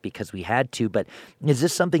year, right? Because we had to, but is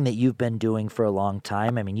this something that you've been doing for a long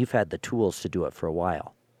time? You've had the tools to do it for a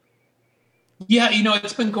while. Yeah.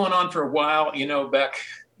 It's been going on for a while, back,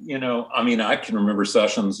 I can remember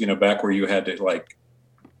sessions, back where you had to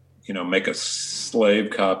make a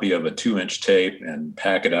slave copy of a 2-inch tape and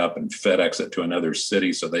pack it up and FedEx it to another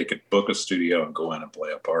city so they could book a studio and go in and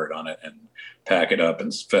play a part on it and pack it up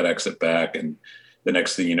and FedEx it back. And the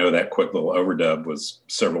next thing you know, that quick little overdub was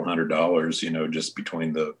several $100s, just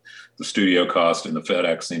between the studio cost and the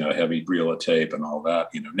FedEx, heavy reel of tape and all that.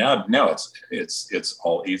 Now it's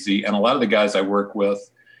all easy. And a lot of the guys I work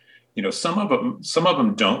with, some of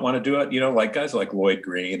them don't want to do it, like guys like Lloyd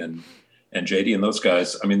Green and JD and those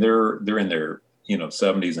guys. They're in their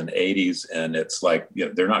 70s and 80s, and it's like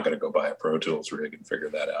they're not going to go buy a Pro Tools rig and figure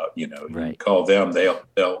that out. Right. You call them,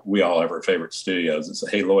 we all have our favorite studios and say,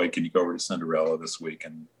 hey Lloyd, can you go over to Cinderella this week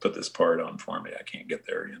and put this part on for me? I can't get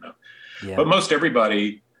there. Yeah. But most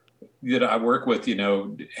everybody that I work with,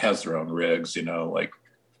 has their own rigs, and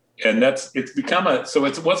it's become so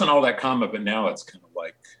it wasn't all that common, but now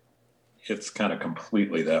it's kind of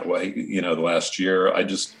completely that way. The last year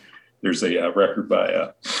there's a record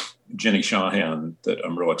by Jenny Shahan that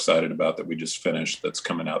I'm real excited about that we just finished that's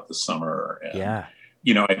coming out this summer. And, yeah.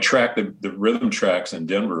 I tracked the rhythm tracks in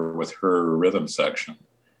Denver with her rhythm section,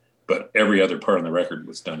 but every other part of the record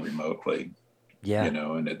was done remotely. Yeah.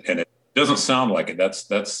 And it doesn't sound like it.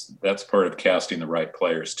 That's part of casting the right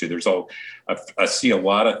players too. I see a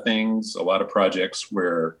lot of things, a lot of projects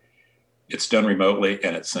where it's done remotely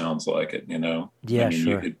and it sounds like it, Yeah,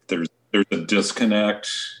 sure. There's a disconnect,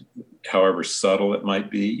 however subtle it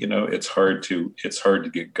might be. It's hard to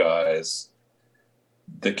get guys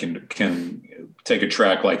that can take a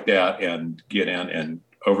track like that and get in and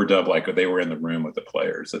overdub like they were in the room with the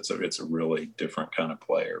players. It's a really different kind of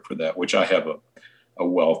player for that, which I have a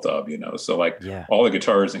wealth of, So all the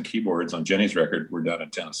guitars and keyboards on Jenny's record were done in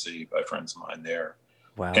Tennessee by friends of mine there.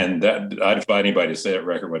 Wow. And that, I defy anybody to say that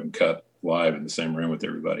record wasn't cut live in the same room with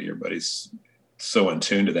everybody. Everybody's so in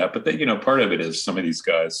tune to that. But you know, part of it is some of these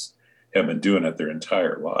guys have been doing it their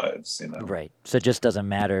entire lives, you know. Right. So it just doesn't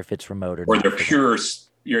matter if it's remote or or not. they're pure,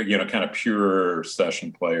 you know, kind of pure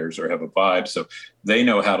session players or have a vibe. So they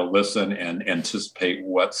know how to listen and anticipate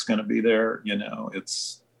what's going to be there. You know,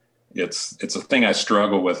 it's a thing I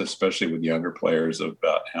struggle with, especially with younger players,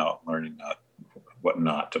 about how learning what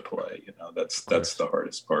not to play. You know, that's the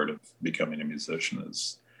hardest part of becoming a musician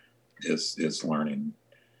is learning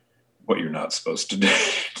what you're not supposed to do.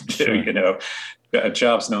 Sure. You know,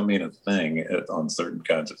 jobs don't mean a thing on certain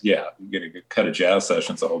kinds of, you're going to cut a jazz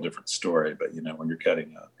session, it's a whole different story. But, you know, when you're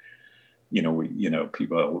cutting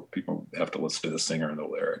people have to listen to the singer and the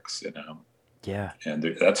lyrics, you know. Yeah. And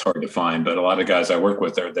that's hard to find. But a lot of guys I work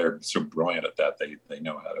with, they're so brilliant at that. They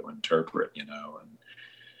know how to interpret, you know,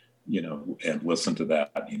 and listen to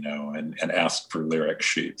that, you know, and ask for lyric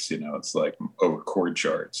sheets, you know. It's like over chord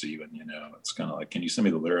charts even, you know. It's kind of like, can you send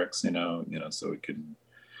me the lyrics, you know, so we can.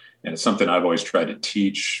 And it's something I've always tried to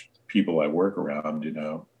teach people I work around, you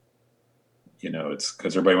know. It's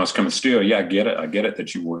because everybody wants to come to the studio. Yeah, I get it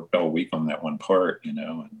that you worked all week on that one part, you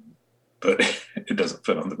know, but it doesn't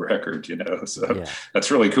fit on the record, you know. So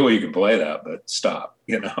that's really cool. You can play that, but stop,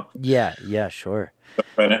 you know. Yeah, sure.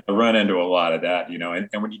 I run into a lot of that, you know,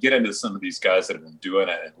 and when you get into some of these guys that have been doing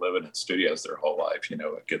it and living in studios their whole life, you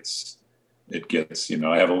know, it gets, you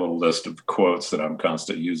know, I have a little list of quotes that I'm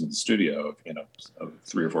constantly using in the studio, you know, of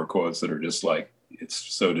 3 or 4 quotes that are just like, it's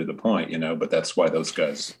so to the point, you know. But that's why those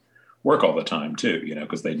guys work all the time too, you know,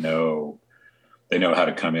 because they know how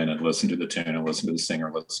to come in and listen to the tune and listen to the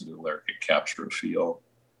singer, listen to the lyric, and capture a feel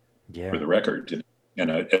for the record. You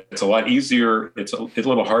know, it's a lot easier. It's a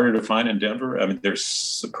little harder to find in Denver. I mean, there's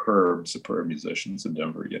superb musicians in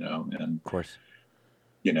Denver, you know, and of course,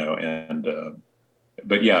 you know,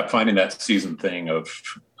 but yeah, finding that seasoned thing of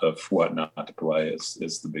what not to play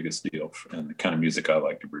is the biggest deal, and the kind of music I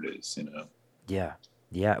like to produce, you know.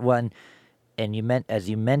 Yeah. Well, and as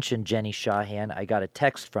you mentioned Jenny Shahan, I got a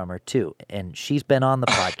text from her too, and she's been on the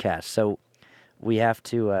podcast, so we have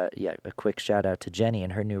to a quick shout out to Jenny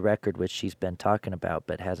and her new record, which she's been talking about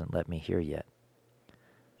but hasn't let me hear yet.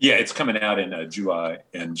 Yeah, it's coming out in July,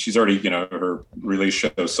 and she's already, you know, her release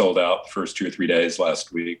show sold out the first 2 or 3 days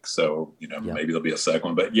last week. So, you know, maybe there'll be a second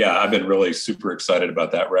one. But yeah, I've been really super excited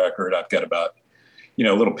about that record. I've got about, you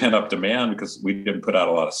know, a little pent up demand because we didn't put out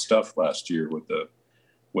a lot of stuff last year with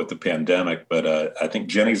the pandemic. But I think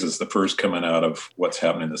Jenny's is the first coming out of what's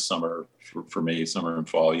happening this summer for me, summer and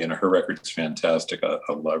fall. You know, her record's fantastic. I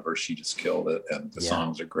love her. She just killed it, and the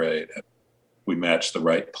songs are great. And we matched the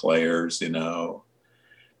right players, you know,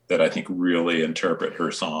 that I think really interpret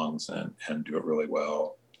her songs and do it really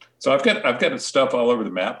well. So I've got stuff all over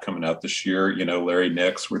the map coming out this year. You know, Larry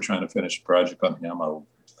Nix, we're trying to finish a project on him. I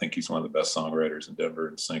think he's one of the best songwriters in Denver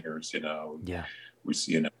and singers, you know. Yeah. We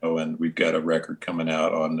see, you know, and we've got a record coming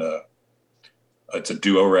out on, it's a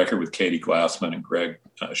duo record with Katie Glassman and Greg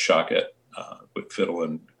Shockett with fiddle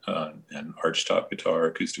and archtop guitar,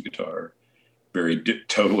 acoustic guitar. Very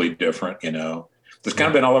totally different, you know. It's kind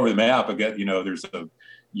of been all over the map. I got, you know, there's a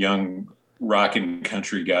young rockin'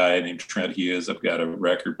 country guy named Trent Hughes. I've got a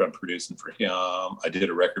record I'm producing for him. I did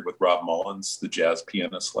a record with Rob Mullins, the jazz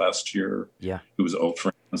pianist, last year. Yeah. Who was Old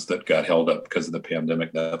Friends that got held up because of the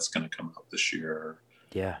pandemic. That's going to come out this year.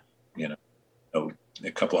 Yeah. You know,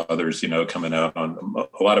 a couple of others, you know, coming out on,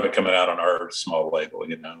 a lot of it coming out on our small label,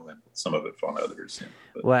 you know, and some of it on others. You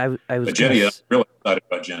know. Well, I was. But Jenny, I'm really excited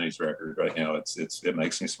about Jenny's record right now. It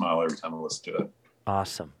makes me smile every time I listen to it.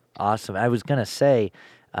 Awesome. I was gonna say,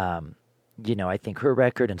 you know, I think her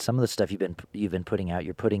record and some of the stuff you've been putting out,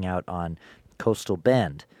 you're putting out on Coastal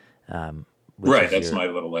Bend. Right, that's my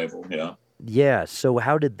little label. Yeah. Yeah. So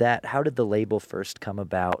how did the label first come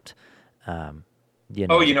about? You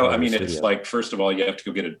know, I mean, it's like, first of all, you have to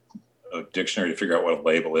go get a dictionary to figure out what a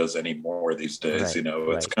label is anymore these days. Right, you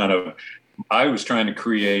know, it's kind of, I was trying to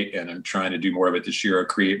create, and I'm trying to do more of it this year,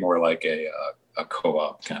 create more like a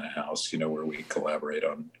co-op kind of house, you know, where we collaborate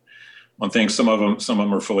on things. Some of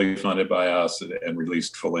them are fully funded by us and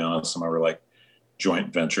released fully on us. Some are like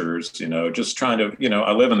joint ventures, you know, just trying to, you know,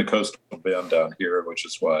 I live in the Coastal Bend down here, which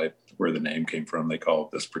is where the name came from. They call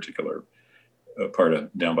this particular part of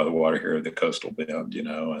down by the water here the Coastal Bend, you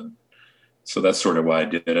know, and so that's sort of why I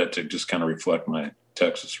did it, to just kind of reflect my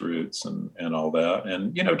Texas roots and all that,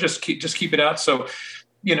 and you know, just keep it out. So,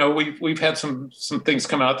 you know, we've had some things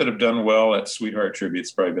come out that have done well. At Sweetheart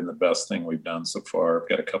Tribute's probably been the best thing we've done so far. I've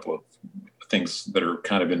got a couple of things that are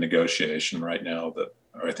kind of in negotiation right now that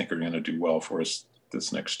I think are going to do well for us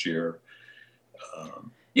this next year.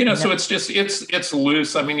 You know, so it's just it's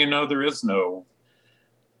loose. I mean, you know, there is no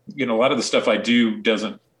a lot of the stuff I do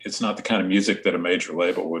it's not the kind of music that a major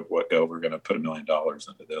label would go, we're going to put $1 million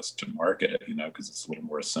into this to market it, because it's a little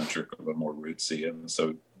more eccentric, a little more rootsy. And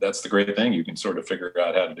so that's the great thing. You can sort of figure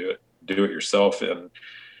out how to do it yourself. And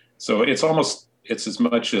so it's as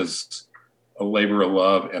much as a labor of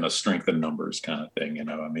love and a strength in numbers kind of thing.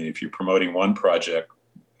 I mean, if you're promoting one project,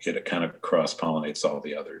 it kind of cross-pollinates all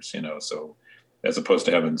the others, so as opposed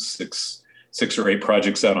to having six or eight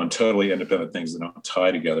projects out on totally independent things that don't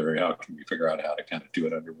tie together, how can you figure out how to kind of do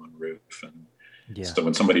it under one roof? And so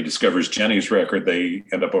when somebody discovers Jenny's record, they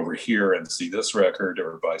end up over here and see this record,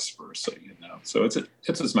 or vice versa, so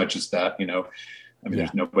it's as much as that. I mean,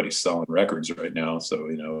 there's nobody selling records right now, so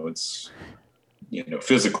it's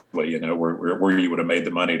physically, where you would have made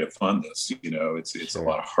the money to fund this, it's a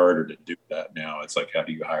lot harder to do that now. It's like, how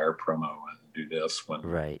do you hire promo and do this when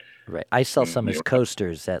right. I sell some as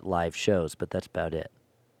coasters at live shows, but that's about it.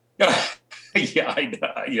 Yeah,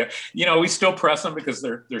 we still press them because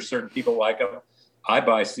there's certain people like them. I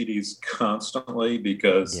buy CDs constantly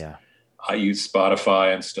because I use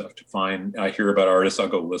Spotify and stuff to find. I hear about artists, I'll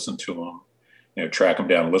go listen to them, track them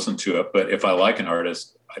down, listen to it. But if I like an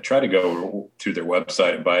artist, I try to go to their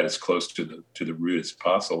website and buy it as close to the root as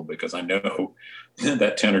possible, because I know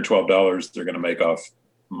that $10 or $12 they're going to make off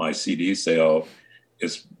my CD sale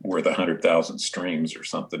is worth 100,000 streams or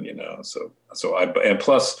something, and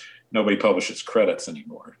plus nobody publishes credits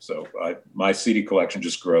anymore. So my CD collection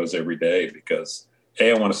just grows every day because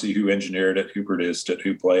I want to see who engineered it, who produced it,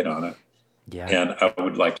 who played on it. Yeah. And I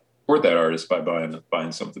would like to support that artist by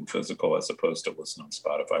buying something physical, as opposed to listening on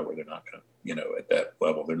Spotify, where they're not going to, at that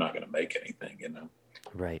level, they're not going to make anything,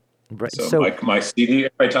 Right. So my CD,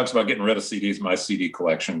 everybody talks about getting rid of CDs. My CD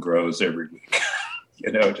collection grows every week,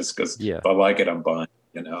 just because if I like it, I'm buying,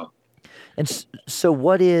 And so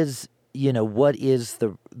what is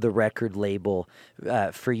the record label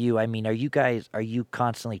for you? I mean, are you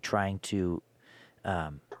constantly trying to,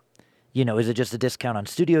 is it just a discount on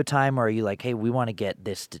studio time, or are you like, hey, we want to get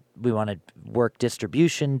this, we want to work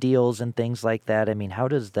distribution deals and things like that? I mean, how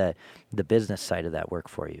does the business side of that work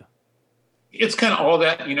for you? It's kind of all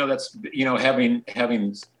that, that's, having,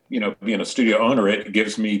 being a studio owner, it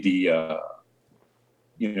gives me the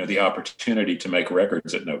opportunity to make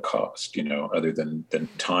records at no cost, other than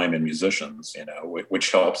time and musicians,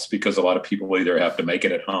 which helps, because a lot of people either have to make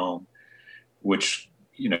it at home, which,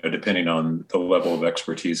 depending on the level of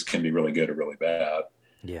expertise, can be really good or really bad.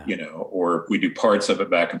 Yeah. Or we do parts of it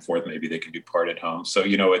back and forth. Maybe they can do part at home. So,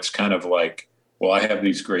 it's kind of like, well, I have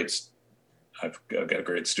these I've got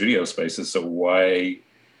great studio spaces, so why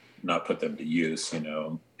not put them to use,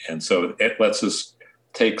 And so it lets us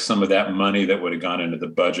take some of that money that would have gone into the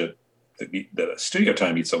budget, the studio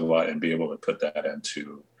time eats a lot, and be able to put that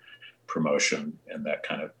into promotion and that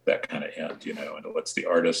kind of end, and it lets the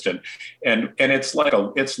artist and it's like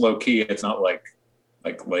it's low key. It's not like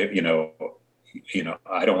I don't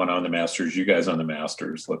want to own the masters. You guys own the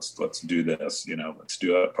masters. Let's do this. Let's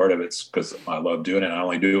do it. Part of it's because I love doing it. I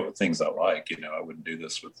only do it with things I like. I wouldn't do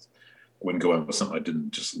this wouldn't go in with something I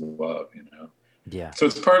didn't just love. Yeah. So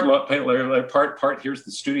it's part here's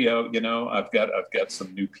the studio. I've got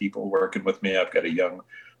some new people working with me. I've got a young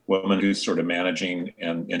woman who's sort of managing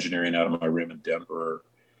and engineering out of my room in Denver.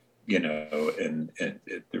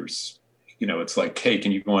 There's. It's like, hey,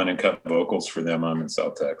 can you go in and cut vocals for them? I'm in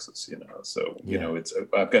South Texas, So,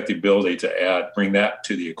 I've got the ability to bring that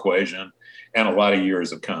to the equation, and a lot of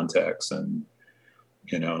years of context. And,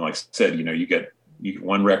 and like I said,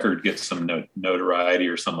 one record gets some notoriety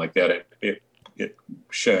or something like that. It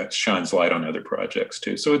shines light on other projects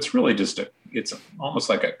too. So it's really it's almost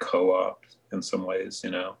like a co-op in some ways,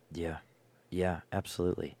 Yeah. Yeah,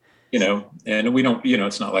 absolutely. And we don't,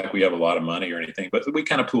 it's not like we have a lot of money or anything, but we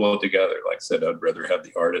kind of pool it together. Like I said, I'd rather have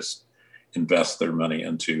the artist invest their money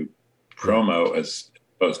into promo as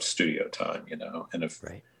opposed to studio time, and if,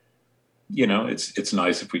 it's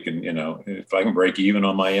nice if we can, if I can break even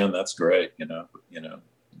on my end, that's great.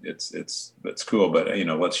 It's cool, but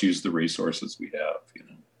let's use the resources we have,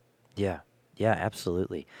 Yeah. Yeah,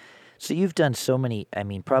 absolutely. So you've done so many, I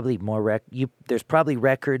mean, probably more there's probably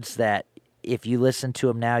records that, if you listen to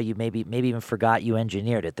them now, you maybe even forgot you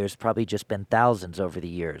engineered it. There's probably just been thousands over the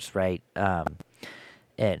years, right? Or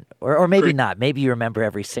maybe not. Maybe you remember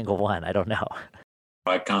every single one. I don't know.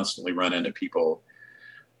 I constantly run into people,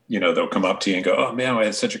 they'll come up to you and go, "Oh man, I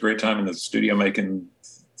had such a great time in the studio making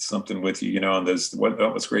something with you, and this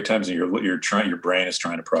what's great times." And your brain is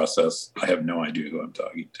trying to process. I have no idea who I'm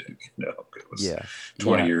talking to. It was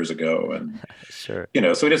 20 years ago, and sure.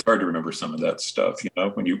 So it is hard to remember some of that stuff.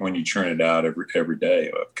 When you churn it out every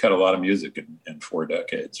day. I've cut a lot of music in 4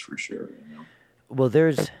 decades for sure. Well,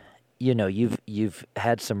 you've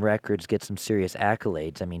had some records get some serious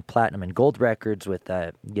accolades. I mean, platinum and gold records with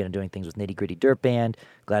doing things with Nitty Gritty Dirt Band,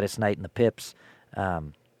 Gladys Knight and the Pips,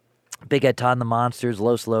 Big Ed Todd and the Monsters,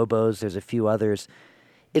 Los Lobos. There's a few others.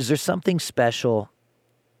 Is there something special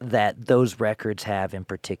that those records have in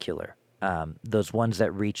particular? Those ones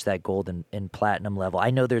that reach that gold and platinum level. I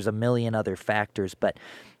know there's a million other factors, but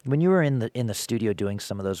when you were in the studio doing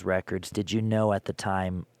some of those records, did you know at the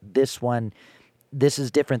time this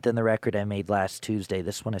is different than the record I made last Tuesday?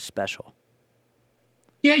 This one is special.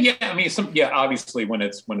 Yeah. I mean, obviously when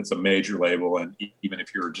it's a major label, and even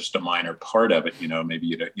if you're just a minor part of it,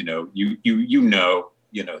 maybe that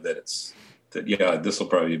this will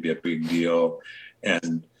probably be a big deal,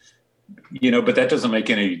 and but that doesn't make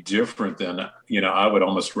any different than I would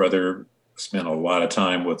almost rather spend a lot of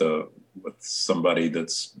time with somebody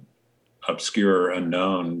that's obscure or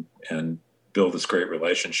unknown and build this great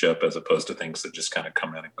relationship as opposed to things that just kind of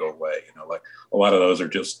come in and go away. Like a lot of those are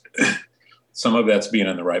just some of that's being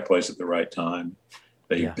in the right place at the right time.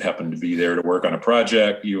 They happen to be there to work on a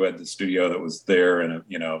project. You had the studio that was there, and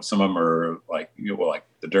some of them are like like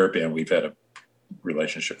the Dirt Band. We've had a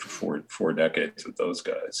relationship for four decades with those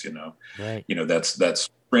guys. Right. That's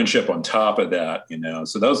friendship on top of that.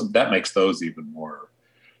 So that makes those even more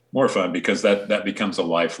fun, because that becomes a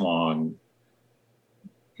lifelong,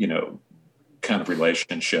 kind of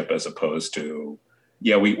relationship, as opposed to,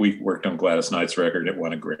 we worked on Gladys Knight's record. It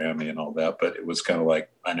won a Grammy and all that, but it was kind of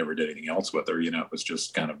like I never did anything else with her. It was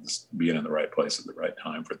just kind of this being in the right place at the right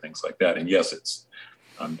time for things like that. And yes,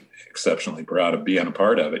 I'm exceptionally proud of being a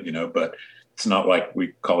part of it, but it's not like we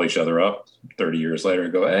call each other up 30 years later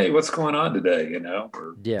and go, "Hey, what's going on today?" I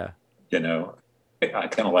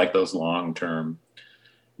kind of like those long-term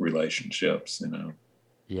relationships,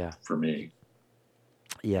 for me.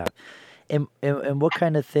 Yeah. And what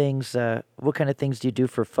kind of things do you do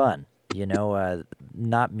for fun?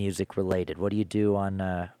 Not music related. What do you do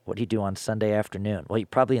on Sunday afternoon? Well, you're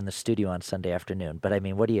probably in the studio on Sunday afternoon, but I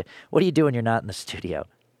mean, what do you do when you're not in the studio?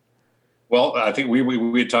 Well, I think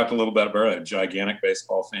we talked a little bit about it. I'm a gigantic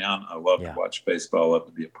baseball fan. I love to watch baseball. I love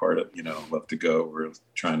to be a part of, I love to go. We're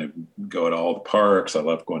trying to go to all the parks. I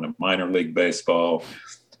love going to minor league baseball.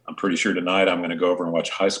 I'm pretty sure tonight I'm going to go over and watch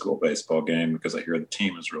a high school baseball game because I hear the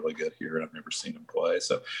team is really good here and I've never seen them play.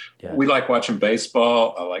 So we like watching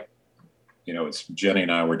baseball. I like, it's Jenny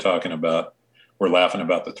and I were laughing about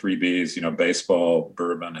the 3 Bs, baseball,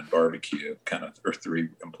 bourbon, and barbecue are 3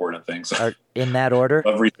 important things. In that order?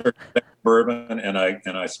 I love researching bourbon, and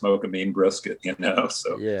I smoke a mean brisket,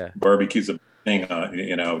 so barbecue's a thing,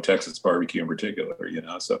 Texas barbecue in particular,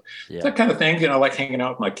 so that kind of thing, I like hanging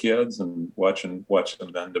out with my kids and watching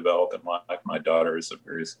them develop in life. My daughter is a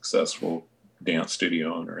very successful dance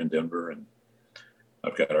studio owner in Denver, and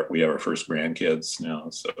we have our first grandkids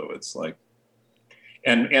now, so it's like,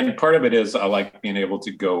 and part of it is I like being able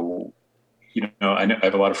to go, I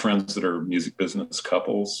have a lot of friends that are music business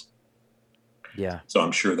couples. Yeah. So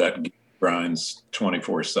I'm sure that grinds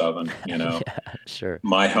 24/7, Yeah, sure.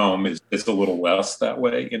 My home is a little less that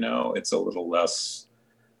way, it's a little less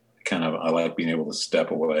I like being able to step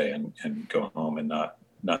away and go home and not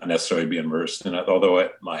necessarily be immersed in it. Although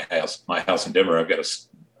at my house in Denver, I've got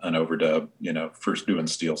an overdub, first doing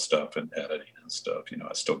steel stuff and editing and stuff,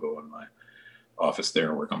 I still go in my office there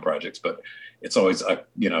and work on projects, but it's always,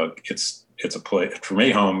 it's a place for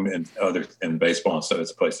me, home and baseball and stuff.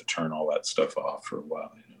 It's a place to turn all that stuff off for a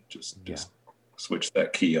while, just switch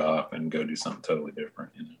that key off and go do something totally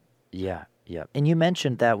different, Yeah. And you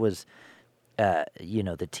mentioned that was,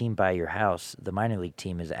 the team by your house, the minor league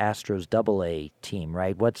team is Astros AA team,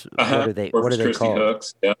 right? What are they called?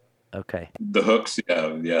 Hooks, yeah. Okay. The Hooks,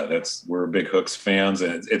 we're big Hooks fans,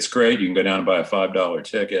 and it's great. You can go down and buy a $5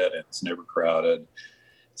 ticket, and it's never crowded.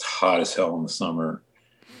 It's hot as hell in the summer,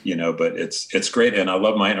 but it's great. And I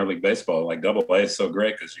love minor league baseball. Like AA is so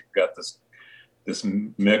great because you've got this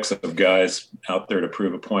mix of guys out there to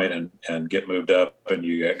prove a point and get moved up, and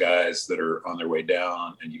you got guys that are on their way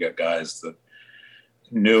down, and you got guys that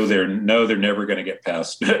know they're never going to get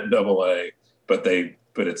past AA,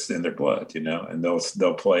 but it's in their blood, and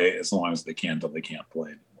they'll play as long as they can till they can't play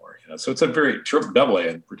anymore. So it's a very AA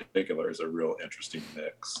in particular is a real interesting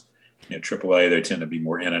mix. AAA, they tend to be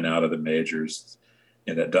more in and out of the majors.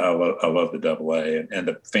 And I love the AA, and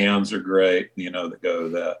the fans are great, that go to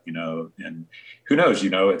that, and who knows,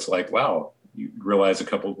 it's like, wow, you realize a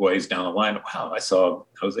couple of ways down the line, wow, I saw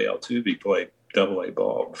Jose Altuve play AA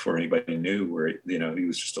ball before anybody knew where, he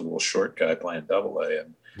was just a little short guy playing AA,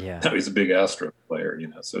 and now he's a big Astro player,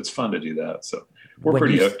 so it's fun to do that. So we're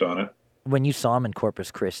pretty hooked on it. When you saw him in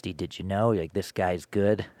Corpus Christi, did you know, like, this guy's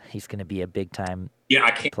good? He's going to be a big-time Yeah,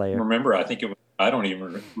 I can't player? remember. I think it was, I don't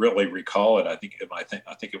even really recall it. I think it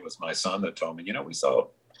was my son that told me,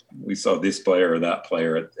 we saw this player or that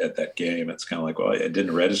player at that game. It's kind of like, well, it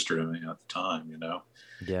didn't register to me at the time,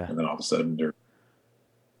 Yeah. And then all of a sudden they're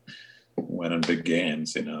winning big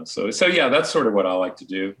games, So yeah, that's sort of what I like to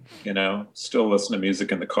do, still listen to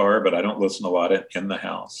music in the car, but I don't listen a lot in the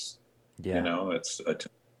house. Yeah.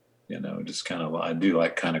 Just kind of, I do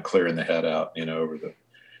like kind of clearing the head out,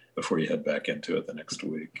 before you head back into it the next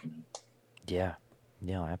week. Yeah.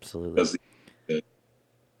 Yeah, absolutely. Because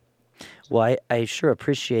Well, I sure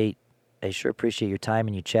appreciate your time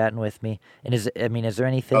and you chatting with me. And is there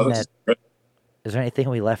anything is there anything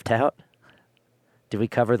we left out? Did we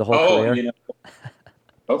cover the whole career?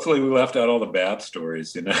 Hopefully we left out all the bad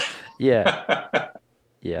stories, Yeah.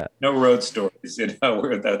 Yeah. No road stories,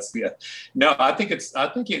 where that's, yeah. No, I think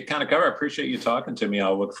you kind of cover. I appreciate you talking to me.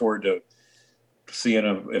 I'll look forward to seeing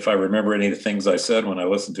if I remember any of the things I said when I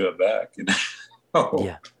listen to it back.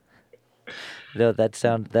 Yeah. No, that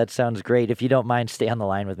sounds great. If you don't mind, stay on the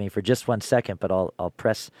line with me for just 1 second, but I'll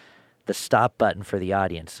press the stop button for the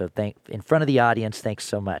audience. So in front of the audience, thanks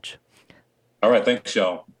so much. All right, thanks,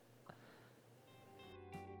 y'all.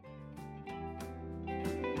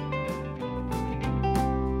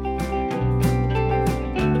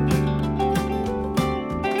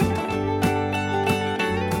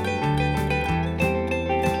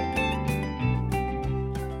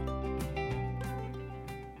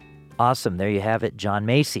 Awesome. There you have it, John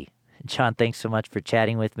Macy. John, thanks so much for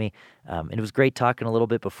chatting with me. And it was great talking a little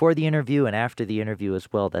bit before the interview and after the interview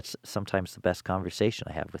as well. That's sometimes the best conversation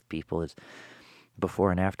I have with people is before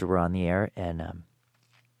and after we're on the air. And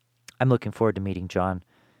I'm looking forward to meeting John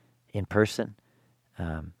in person.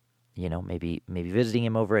 Maybe visiting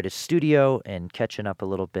him over at his studio and catching up a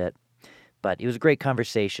little bit. But it was a great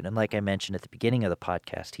conversation. And like I mentioned at the beginning of the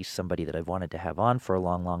podcast, he's somebody that I've wanted to have on for a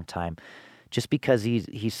long, long time, just because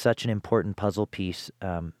he's such an important puzzle piece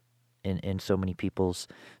in so many people's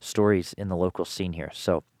stories in the local scene here.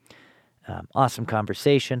 So awesome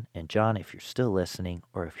conversation. And John, if you're still listening,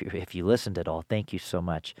 or if you listened at all, thank you so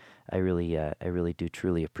much. I really do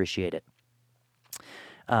truly appreciate it.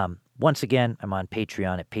 Once again, I'm on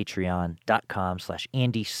Patreon at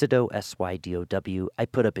patreon.com/Andy Sydow, SYDOW. I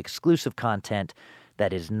put up exclusive content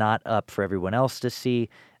that is not up for everyone else to see.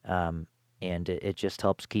 And it just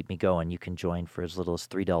helps keep me going. You can join for as little as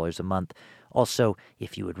 $3 a month. Also,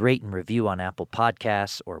 if you would rate and review on Apple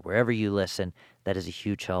Podcasts or wherever you listen, that is a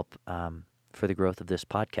huge help for the growth of this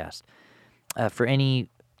podcast. For any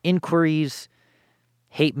inquiries,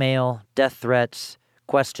 hate mail, death threats,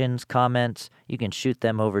 questions, comments, you can shoot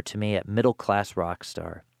them over to me at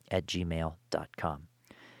middleclassrockstar@gmail.com.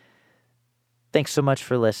 Thanks so much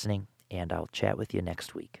for listening, and I'll chat with you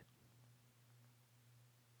next week.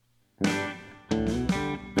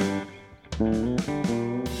 Thank you.